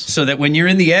options. Yes. So that when you're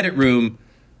in the edit room,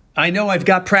 I know I've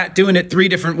got Pratt doing it 3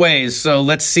 different ways. So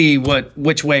let's see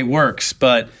which way works.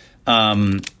 But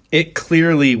it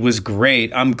clearly was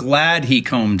great. I'm glad he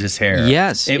combed his hair.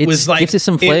 Yes. It was like, gives it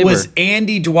some flavor. It was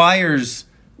Andy Dwyer's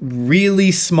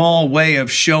really small way of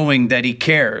showing that he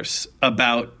cares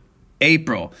about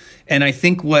April. And I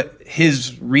think what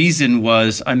his reason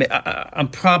was, I'm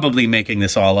probably making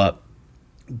this all up,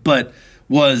 but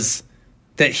was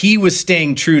that he was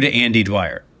staying true to Andy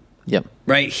Dwyer. Yep.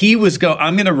 Right? He was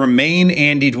I'm going to remain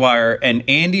Andy Dwyer, and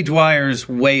Andy Dwyer's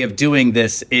way of doing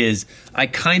this is I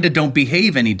kind of don't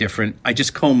behave any different. I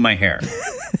just comb my hair.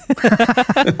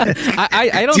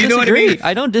 I don't disagree. I mean?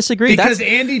 I don't disagree. Because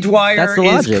Andy Dwyer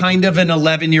is kind of an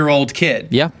 11-year-old kid.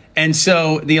 Yeah. And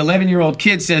so the 11-year-old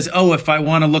kid says, oh, if I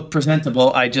want to look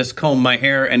presentable, I just comb my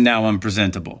hair and now I'm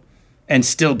presentable. And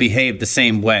still behave the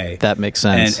same way. That makes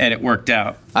sense. And it worked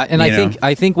out.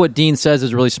 I think what Dean says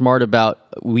is really smart about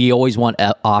we always want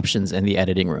options in the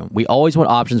editing room. We always want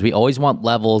options. We always want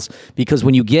levels because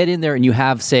when you get in there and you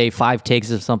have, say, 5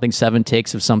 takes of something, 7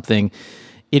 takes of something,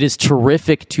 it is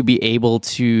terrific to be able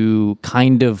to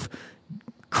kind of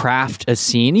craft a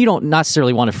scene. You don't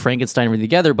necessarily want to Frankenstein everything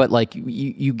together, but like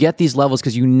you get these levels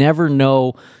because you never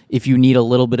know if you need a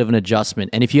little bit of an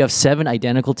adjustment. And if you have 7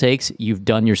 identical takes, you've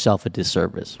done yourself a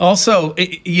disservice. Also,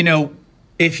 you know,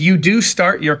 if you do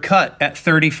start your cut at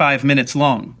 35 minutes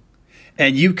long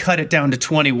and you cut it down to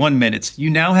 21 minutes, you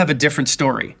now have a different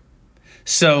story.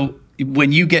 So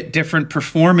when you get different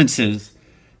performances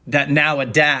that now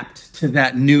adapt to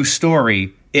that new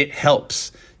story, it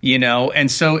helps. You know,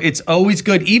 and so it's always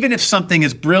good, even if something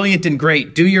is brilliant and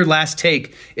great, do your last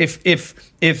take.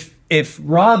 If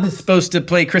Rob is supposed to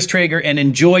play Chris Traeger and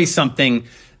enjoy something,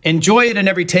 enjoy it in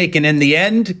every take. And in the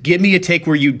end, give me a take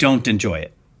where you don't enjoy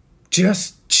it.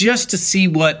 Just to see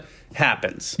what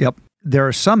happens. Yep. There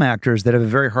are some actors that have a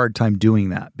very hard time doing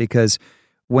that because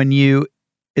when you,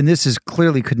 and this is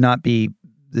clearly this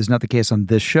is not the case on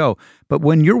this show, but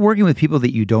when you're working with people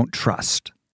that you don't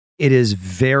trust, it is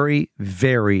very,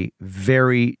 very,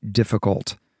 very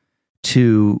difficult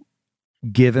to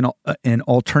give an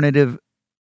alternative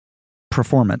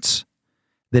performance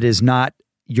that is not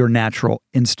your natural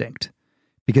instinct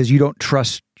because you don't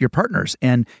trust your partners.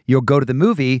 And you'll go to the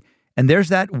movie and there's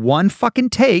that one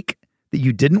fucking take that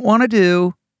you didn't want to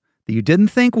do, that you didn't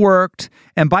think worked.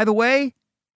 And by the way,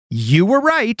 you were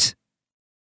right.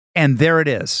 And there it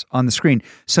is on the screen.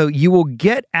 So you will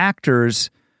get actors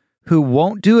who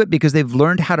won't do it because they've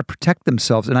learned how to protect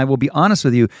themselves. And I will be honest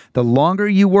with you, the longer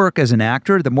you work as an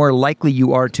actor, the more likely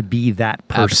you are to be that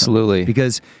person. Absolutely.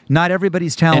 Because not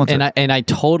everybody's talented. And I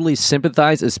totally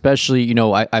sympathize, especially, you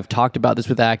know, I've talked about this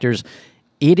with actors.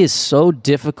 It is so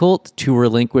difficult to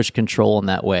relinquish control in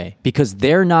that way because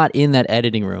they're not in that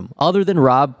editing room. Other than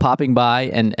Rob popping by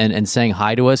and saying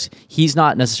hi to us, he's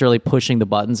not necessarily pushing the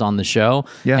buttons on the show.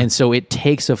 Yeah. And so it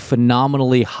takes a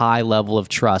phenomenally high level of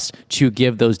trust to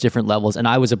give those different levels. And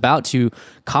I was about to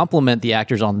compliment the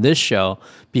actors on this show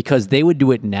because they would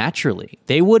do it naturally.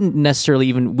 They wouldn't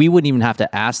necessarily we wouldn't even have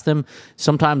to ask them.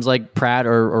 Sometimes like Pratt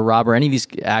or Rob or any of these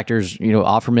actors, you know,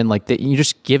 Offerman, like you're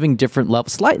just giving different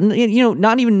levels,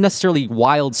 not even necessarily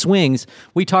wild swings.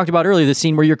 We talked about earlier the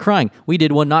scene where you're crying. We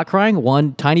did one not crying,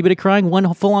 one tiny bit of crying,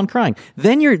 one full on crying.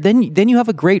 Then you have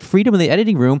a great freedom in the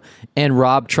editing room. And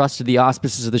Rob trusted the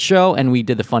auspices of the show, and we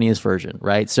did the funniest version,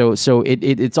 right? So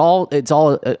it's all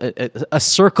a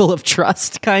circle of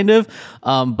trust, kind of.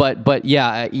 But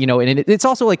yeah, you know, and it's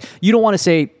also like you don't want to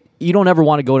say. You don't ever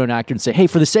want to go to an actor and say, hey,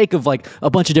 for the sake of like a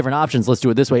bunch of different options, let's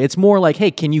do it this way. It's more like, hey,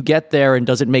 can you get there and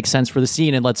does it make sense for the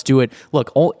scene and let's do it.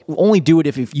 Look, only do it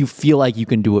if you feel like you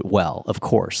can do it well, of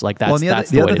course. Like that's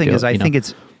the other thing is I think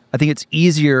it's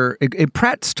easier.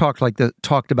 Pratt's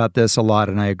talked about this a lot,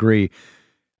 and I agree.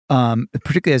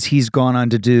 particularly as he's gone on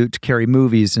to carry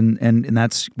movies, and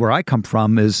that's where I come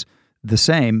from, is the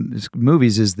same as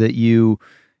movies, is that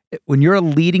when you're a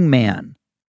leading man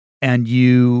and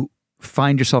you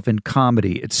find yourself in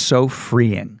comedy, it's so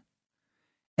freeing.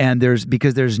 And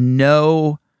because there's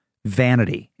no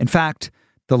vanity. In fact,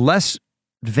 the less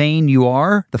vain you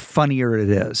are, the funnier it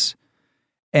is.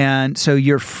 And so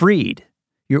you're freed.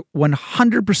 You're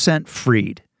 100%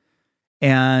 freed.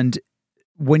 And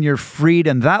when you're freed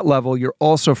on that level, you're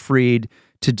also freed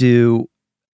to do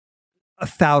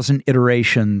 1,000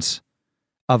 iterations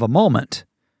of a moment,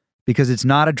 because it's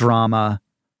not a drama.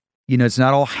 It's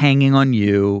not all hanging on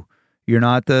you. You're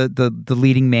not the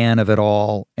leading man of it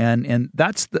all. And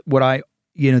that's what I,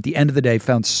 at the end of the day,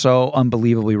 found so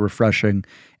unbelievably refreshing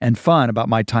and fun about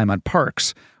my time on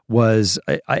Parks. Was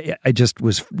I just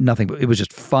was nothing but it was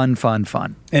just fun.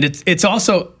 And it's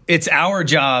also our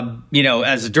job,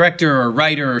 as a director or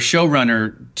writer or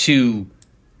showrunner, to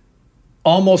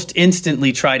almost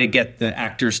instantly try to get the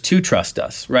actors to trust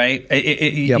us, right?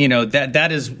 Yep.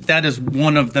 That is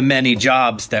one of the many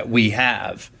jobs that we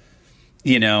have.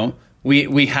 We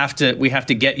have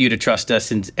to get you to trust us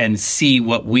and see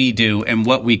what we do and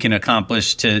what we can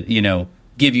accomplish to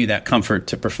give you that comfort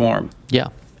to perform. Yeah.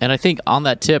 And I think on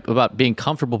that tip about being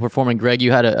comfortable performing, Greg,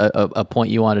 you had a point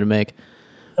you wanted to make.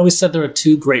 I always said there are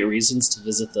two great reasons to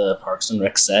visit the Parks and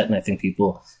Rec set, and I think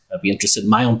people would be interested.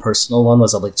 My own personal one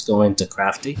was I liked going to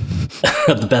Crafty.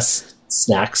 The best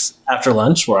snacks after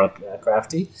lunch were at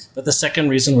Crafty. But the second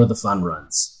reason were the fun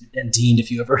runs. And Dean,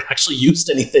 if you ever actually used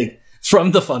anything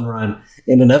from the fun run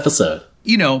in an episode.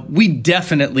 We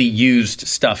definitely used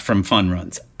stuff from fun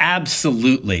runs.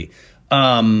 Absolutely.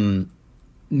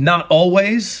 Not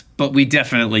always, but we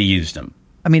definitely used them.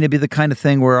 I mean, it'd be the kind of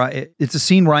thing where it's a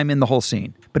scene where I'm in the whole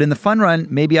scene. But in the fun run,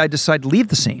 maybe I decide to leave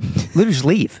the scene. Literally just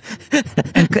leave.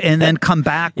 and then come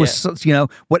back with,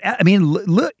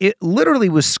 it literally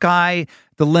was sky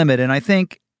the limit. And I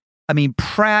think,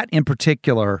 Pratt in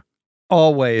particular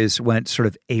always went sort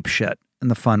of apeshit in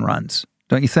the fun runs.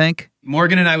 Don't you think?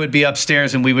 Morgan and I would be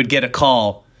upstairs and we would get a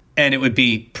call. And it would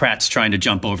be Pratt's trying to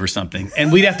jump over something. And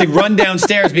we'd have to run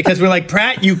downstairs because we're like,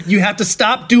 Pratt, you have to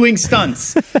stop doing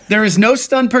stunts. There is no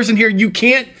stunt person here. You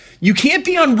can't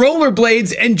be on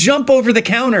rollerblades and jump over the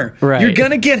counter. Right. You're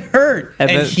going to get hurt.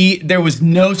 And there was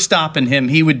no stopping him.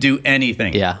 He would do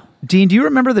anything. Yeah. Dean, do you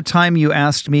remember the time you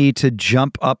asked me to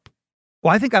jump up?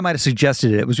 Well, I think I might have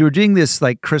suggested it. It was we were doing this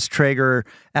like Chris Traeger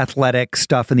athletic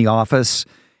stuff in the office.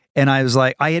 And I was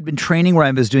like, I had been training where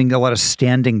I was doing a lot of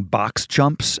standing box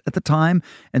jumps at the time.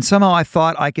 And somehow I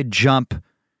thought I could jump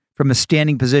from a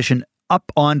standing position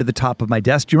up onto the top of my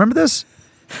desk. Do you remember this?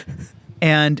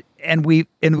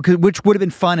 Which would have been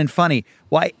fun and funny.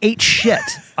 Well, I ate shit.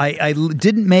 I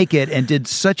didn't make it and did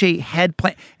such a head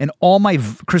plant, and all my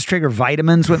Chris Traeger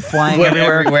vitamins went flying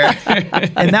everywhere.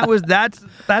 And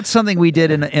that's something we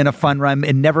did in a fun run.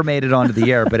 It never made it onto the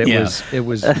air, but it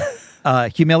was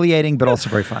humiliating, but also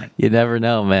very funny. You never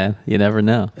know, man. You never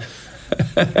know.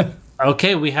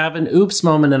 Okay, we have an oops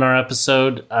moment in our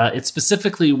episode. It's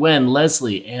specifically when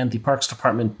Leslie and the Parks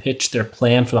Department pitched their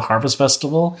plan for the Harvest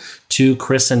Festival to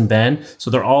Chris and Ben. So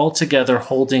they're all together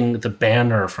holding the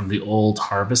banner from the old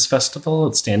Harvest Festival.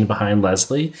 It's standing behind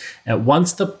Leslie. And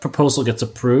once the proposal gets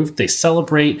approved, they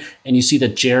celebrate, and you see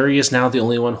that Jerry is now the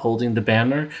only one holding the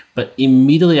banner. But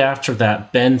immediately after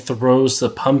that, Ben throws the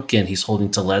pumpkin he's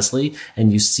holding to Leslie,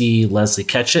 and you see Leslie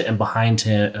catch it, and behind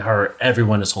her,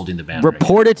 everyone is holding the banner.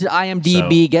 Report it to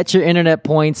IMDb, get your internet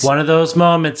points. One of those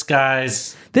moments,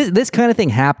 guys. This kind of thing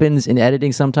happens in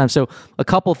editing sometimes. So a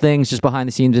couple things, just behind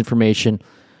the scenes information.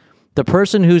 The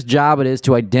person whose job it is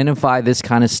to identify this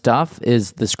kind of stuff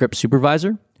is the script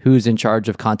supervisor, who's in charge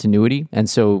of continuity. And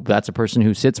so that's a person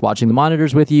who sits watching the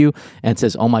monitors with you and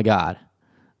says, oh my God,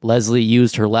 Leslie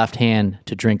used her left hand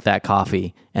to drink that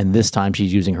coffee, and this time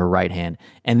she's using her right hand.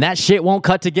 And that shit won't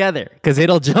cut together because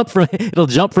it'll jump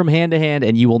from hand to hand,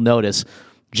 and you will notice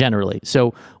generally.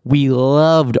 So we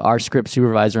loved our script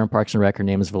supervisor in Parks and Rec. Her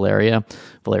name is Valeria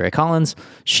Collins.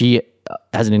 She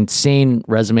has an insane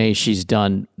resume. She's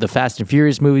done the Fast and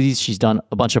Furious movies. She's done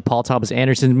a bunch of Paul Thomas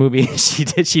Anderson movies.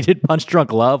 She did Punch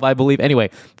Drunk Love, I believe. Anyway,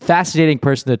 fascinating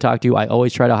person to talk to. I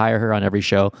always try to hire her on every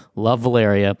show. Love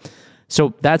Valeria.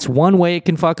 So that's one way it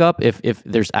can fuck up if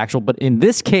there's actual, but in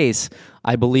this case,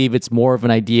 I believe it's more of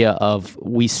an idea of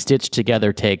we stitch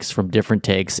together takes from different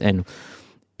takes, and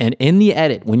in the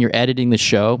edit, when you're editing the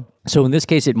show, so in this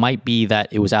case, it might be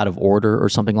that it was out of order or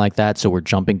something like that, so we're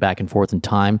jumping back and forth in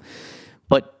time,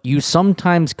 but you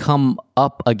sometimes come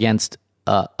up against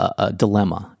a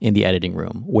dilemma in the editing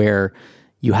room where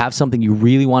you have something you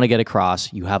really want to get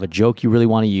across, you have a joke you really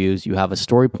want to use, you have a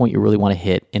story point you really want to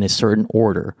hit in a certain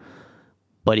order.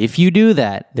 But if you do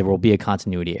that, there will be a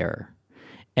continuity error.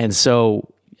 And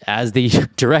so as the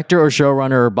director or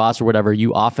showrunner or boss or whatever,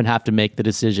 you often have to make the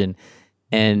decision.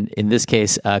 And in this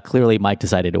case, clearly Mike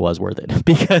decided it was worth it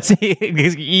because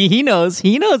he knows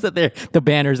that the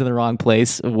banner's in the wrong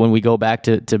place when we go back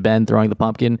to Ben throwing the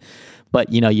pumpkin.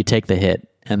 But, you take the hit.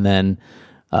 And then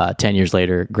 10 years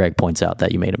later, Greg points out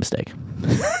that you made a mistake.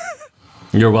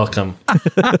 You're welcome.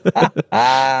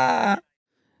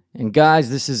 And guys,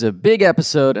 this is a big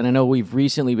episode, and I know we've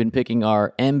recently been picking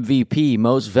our MVP,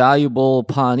 Most Valuable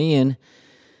Pawnean,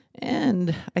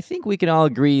 and I think we can all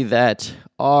agree that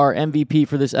our MVP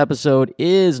for this episode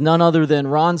is none other than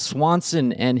Ron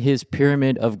Swanson and his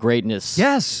Pyramid of Greatness.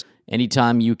 Yes.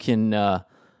 Anytime you can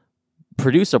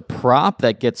produce a prop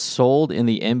that gets sold in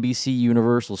the NBC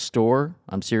Universal store,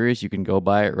 I'm serious, you can go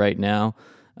buy it right now.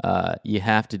 You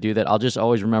have to do that. I'll just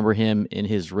always remember him in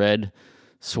his red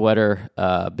sweater,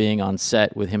 being on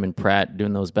set with him and Pratt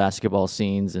doing those basketball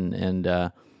scenes, and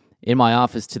in my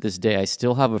office to this day, I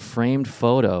still have a framed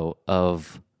photo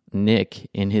of Nick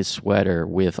in his sweater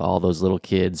with all those little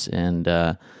kids, and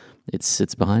it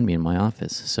sits behind me in my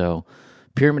office. So,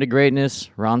 Pyramid of Greatness,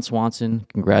 Ron Swanson,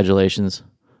 congratulations.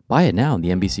 Buy it now in the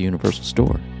NBC Universal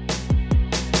store.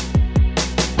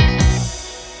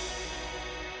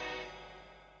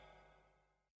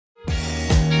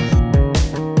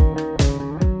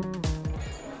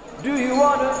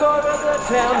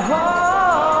 Town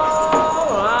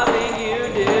hall, I think you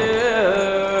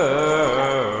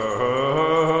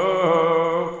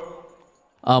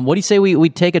do. What do you say we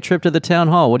take a trip to the town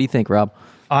hall? What do you think, Rob?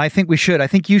 I think we should. I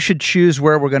think you should choose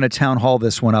where we're going to town hall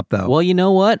this one up, though. Well, you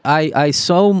know what? I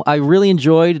really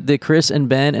enjoyed the Chris and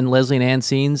Ben and Leslie and Ann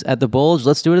scenes at the Bulge.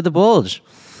 Let's do it at the Bulge.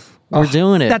 We're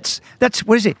doing it. That's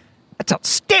what is it? That's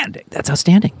outstanding. That's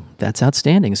outstanding. That's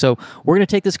outstanding. So we're going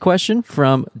to take this question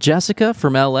from Jessica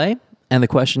from LA. And the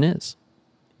question is,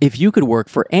 if you could work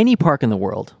for any park in the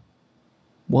world,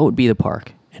 what would be the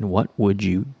park and what would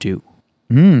you do?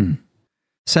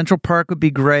 Central Park would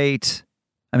be great.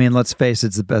 I mean, let's face it,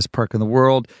 it's the best park in the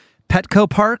world. Petco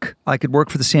Park, I could work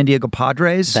for the San Diego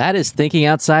Padres. That is thinking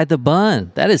outside the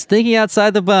bun.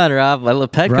 Rob. I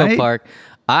love Petco Right? Park.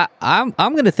 I'm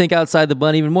going to think outside the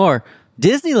bun even more.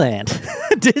 Disneyland.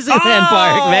 Disneyland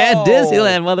Park, man.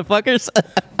 Disneyland, motherfuckers.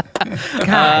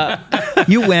 God,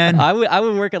 you win. I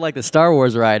would work at like the Star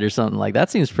Wars ride or something like that.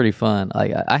 Seems pretty fun.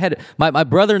 Like I had my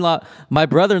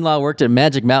brother-in-law worked at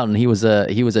Magic Mountain. He was a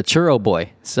churro boy.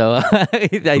 So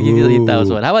that was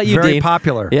one. How about you, Very Dean?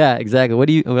 popular. Yeah, exactly. What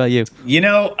about you?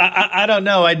 I don't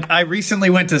know. I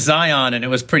recently went to Zion and it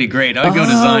was pretty great. I would go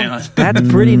to Zion. That's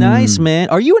pretty nice, man.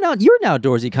 You're an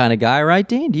outdoorsy kind of guy, right,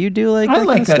 Dean? Do you do I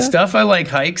like that stuff. I like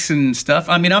hikes and stuff.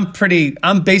 I mean,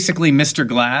 I'm basically Mr.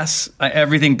 Glass.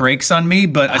 Everything breaks on me,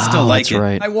 but I still like that's it.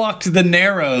 Right. I walked the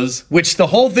Narrows, which the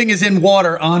whole thing is in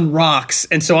water on rocks.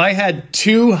 And so I had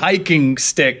 2 hiking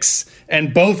sticks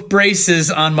and both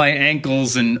braces on my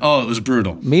ankles, and it was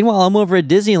brutal. Meanwhile, I'm over at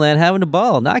Disneyland having a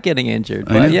ball, not getting injured.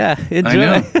 But yeah,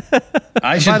 enjoy.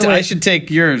 I should take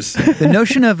yours. The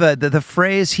notion of the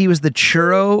phrase, he was the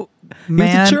churro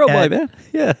man. He's a churro boy, man.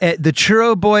 Yeah. The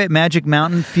churro boy at Magic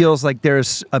Mountain feels like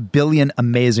there's a billion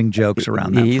amazing jokes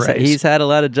around that phrase. He's had a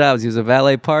lot of jobs. He was a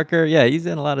valet parker. Yeah, he's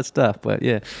in a lot of stuff. But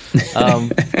yeah.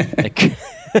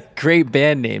 Great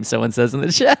band name, someone says in the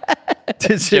chat.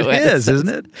 It is, isn't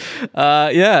it?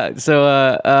 Yeah.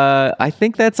 So I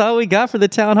think that's all we got for the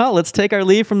town hall. Let's take our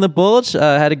leave from the Bulge.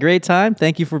 Had a great time.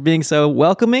 Thank you for being so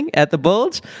welcoming at the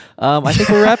Bulge. I think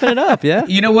we're wrapping it up. Yeah.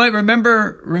 You know what?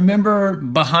 Remember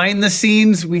behind the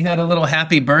scenes, we had a little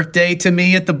happy birthday to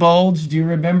me at the Bulge. Do you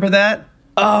remember that?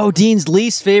 Oh, Dean's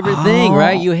least favorite thing,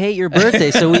 right? You hate your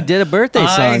birthday, so we did a birthday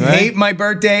song, right? I hate my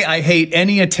birthday. I hate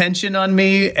any attention on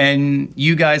me, and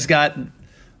you guys got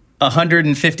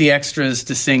 150 extras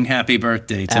to sing happy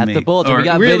birthday to me. At the Bulge. Or we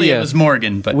got really, video. It was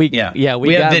Morgan, but we got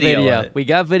video. of it. We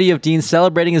got video of Dean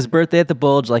celebrating his birthday at the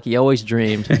Bulge like he always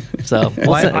dreamed. So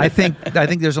I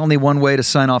think there's only one way to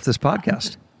sign off this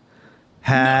podcast.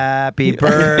 Happy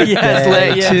birthday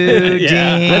to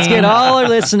Dean. Let's get all our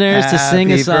listeners to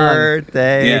sing a song. Happy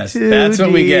birthday Yes, to that's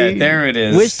what we get. Dean. There it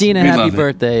is. Wish Dean a We happy love it.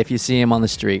 birthday if you see him on the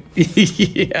street.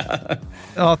 Yeah.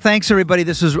 Oh, thanks everybody.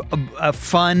 This was a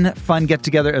fun get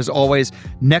together as always.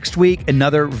 Next week,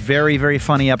 another very, very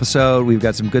funny episode. We've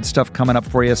got some good stuff coming up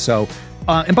for you. So,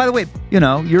 and by the way,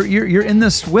 you're in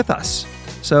this with us.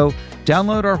 So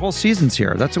download our whole seasons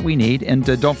here. That's what we need. And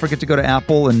don't forget to go to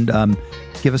Apple and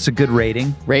give us a good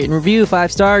rating. Rate and review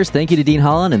 5 stars. Thank you to Dean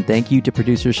Holland and thank you to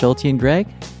producers Schulte and Greg.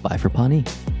 Bye for Pawnee.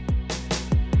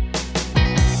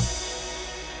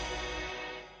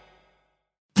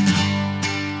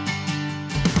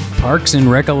 Parks and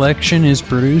Recollection is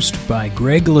produced by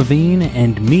Greg Levine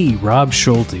and me, Rob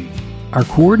Schulte. Our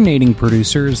coordinating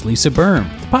producer is Lisa Berm.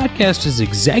 The podcast is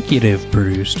executive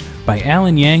produced by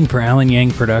Alan Yang for Alan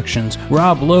Yang Productions,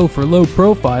 Rob Lowe for Low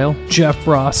Profile, Jeff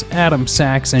Ross, Adam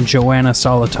Sachs, and Joanna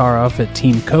Solitaroff at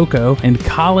Team Coco, and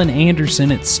Colin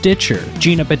Anderson at Stitcher.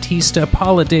 Gina Batista,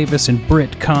 Paula Davis, and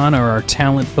Britt Kahn are our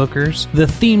talent bookers. The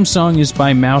theme song is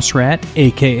by Mouse Rat,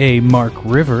 aka Mark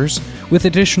Rivers, with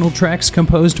additional tracks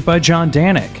composed by John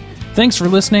Danik. Thanks for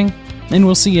listening, and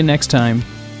we'll see you next time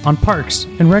on Parks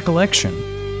and Recollection.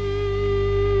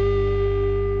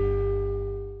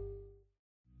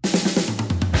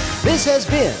 This has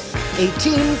been a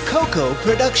Team Coco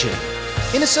production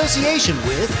in association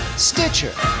with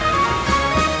Stitcher.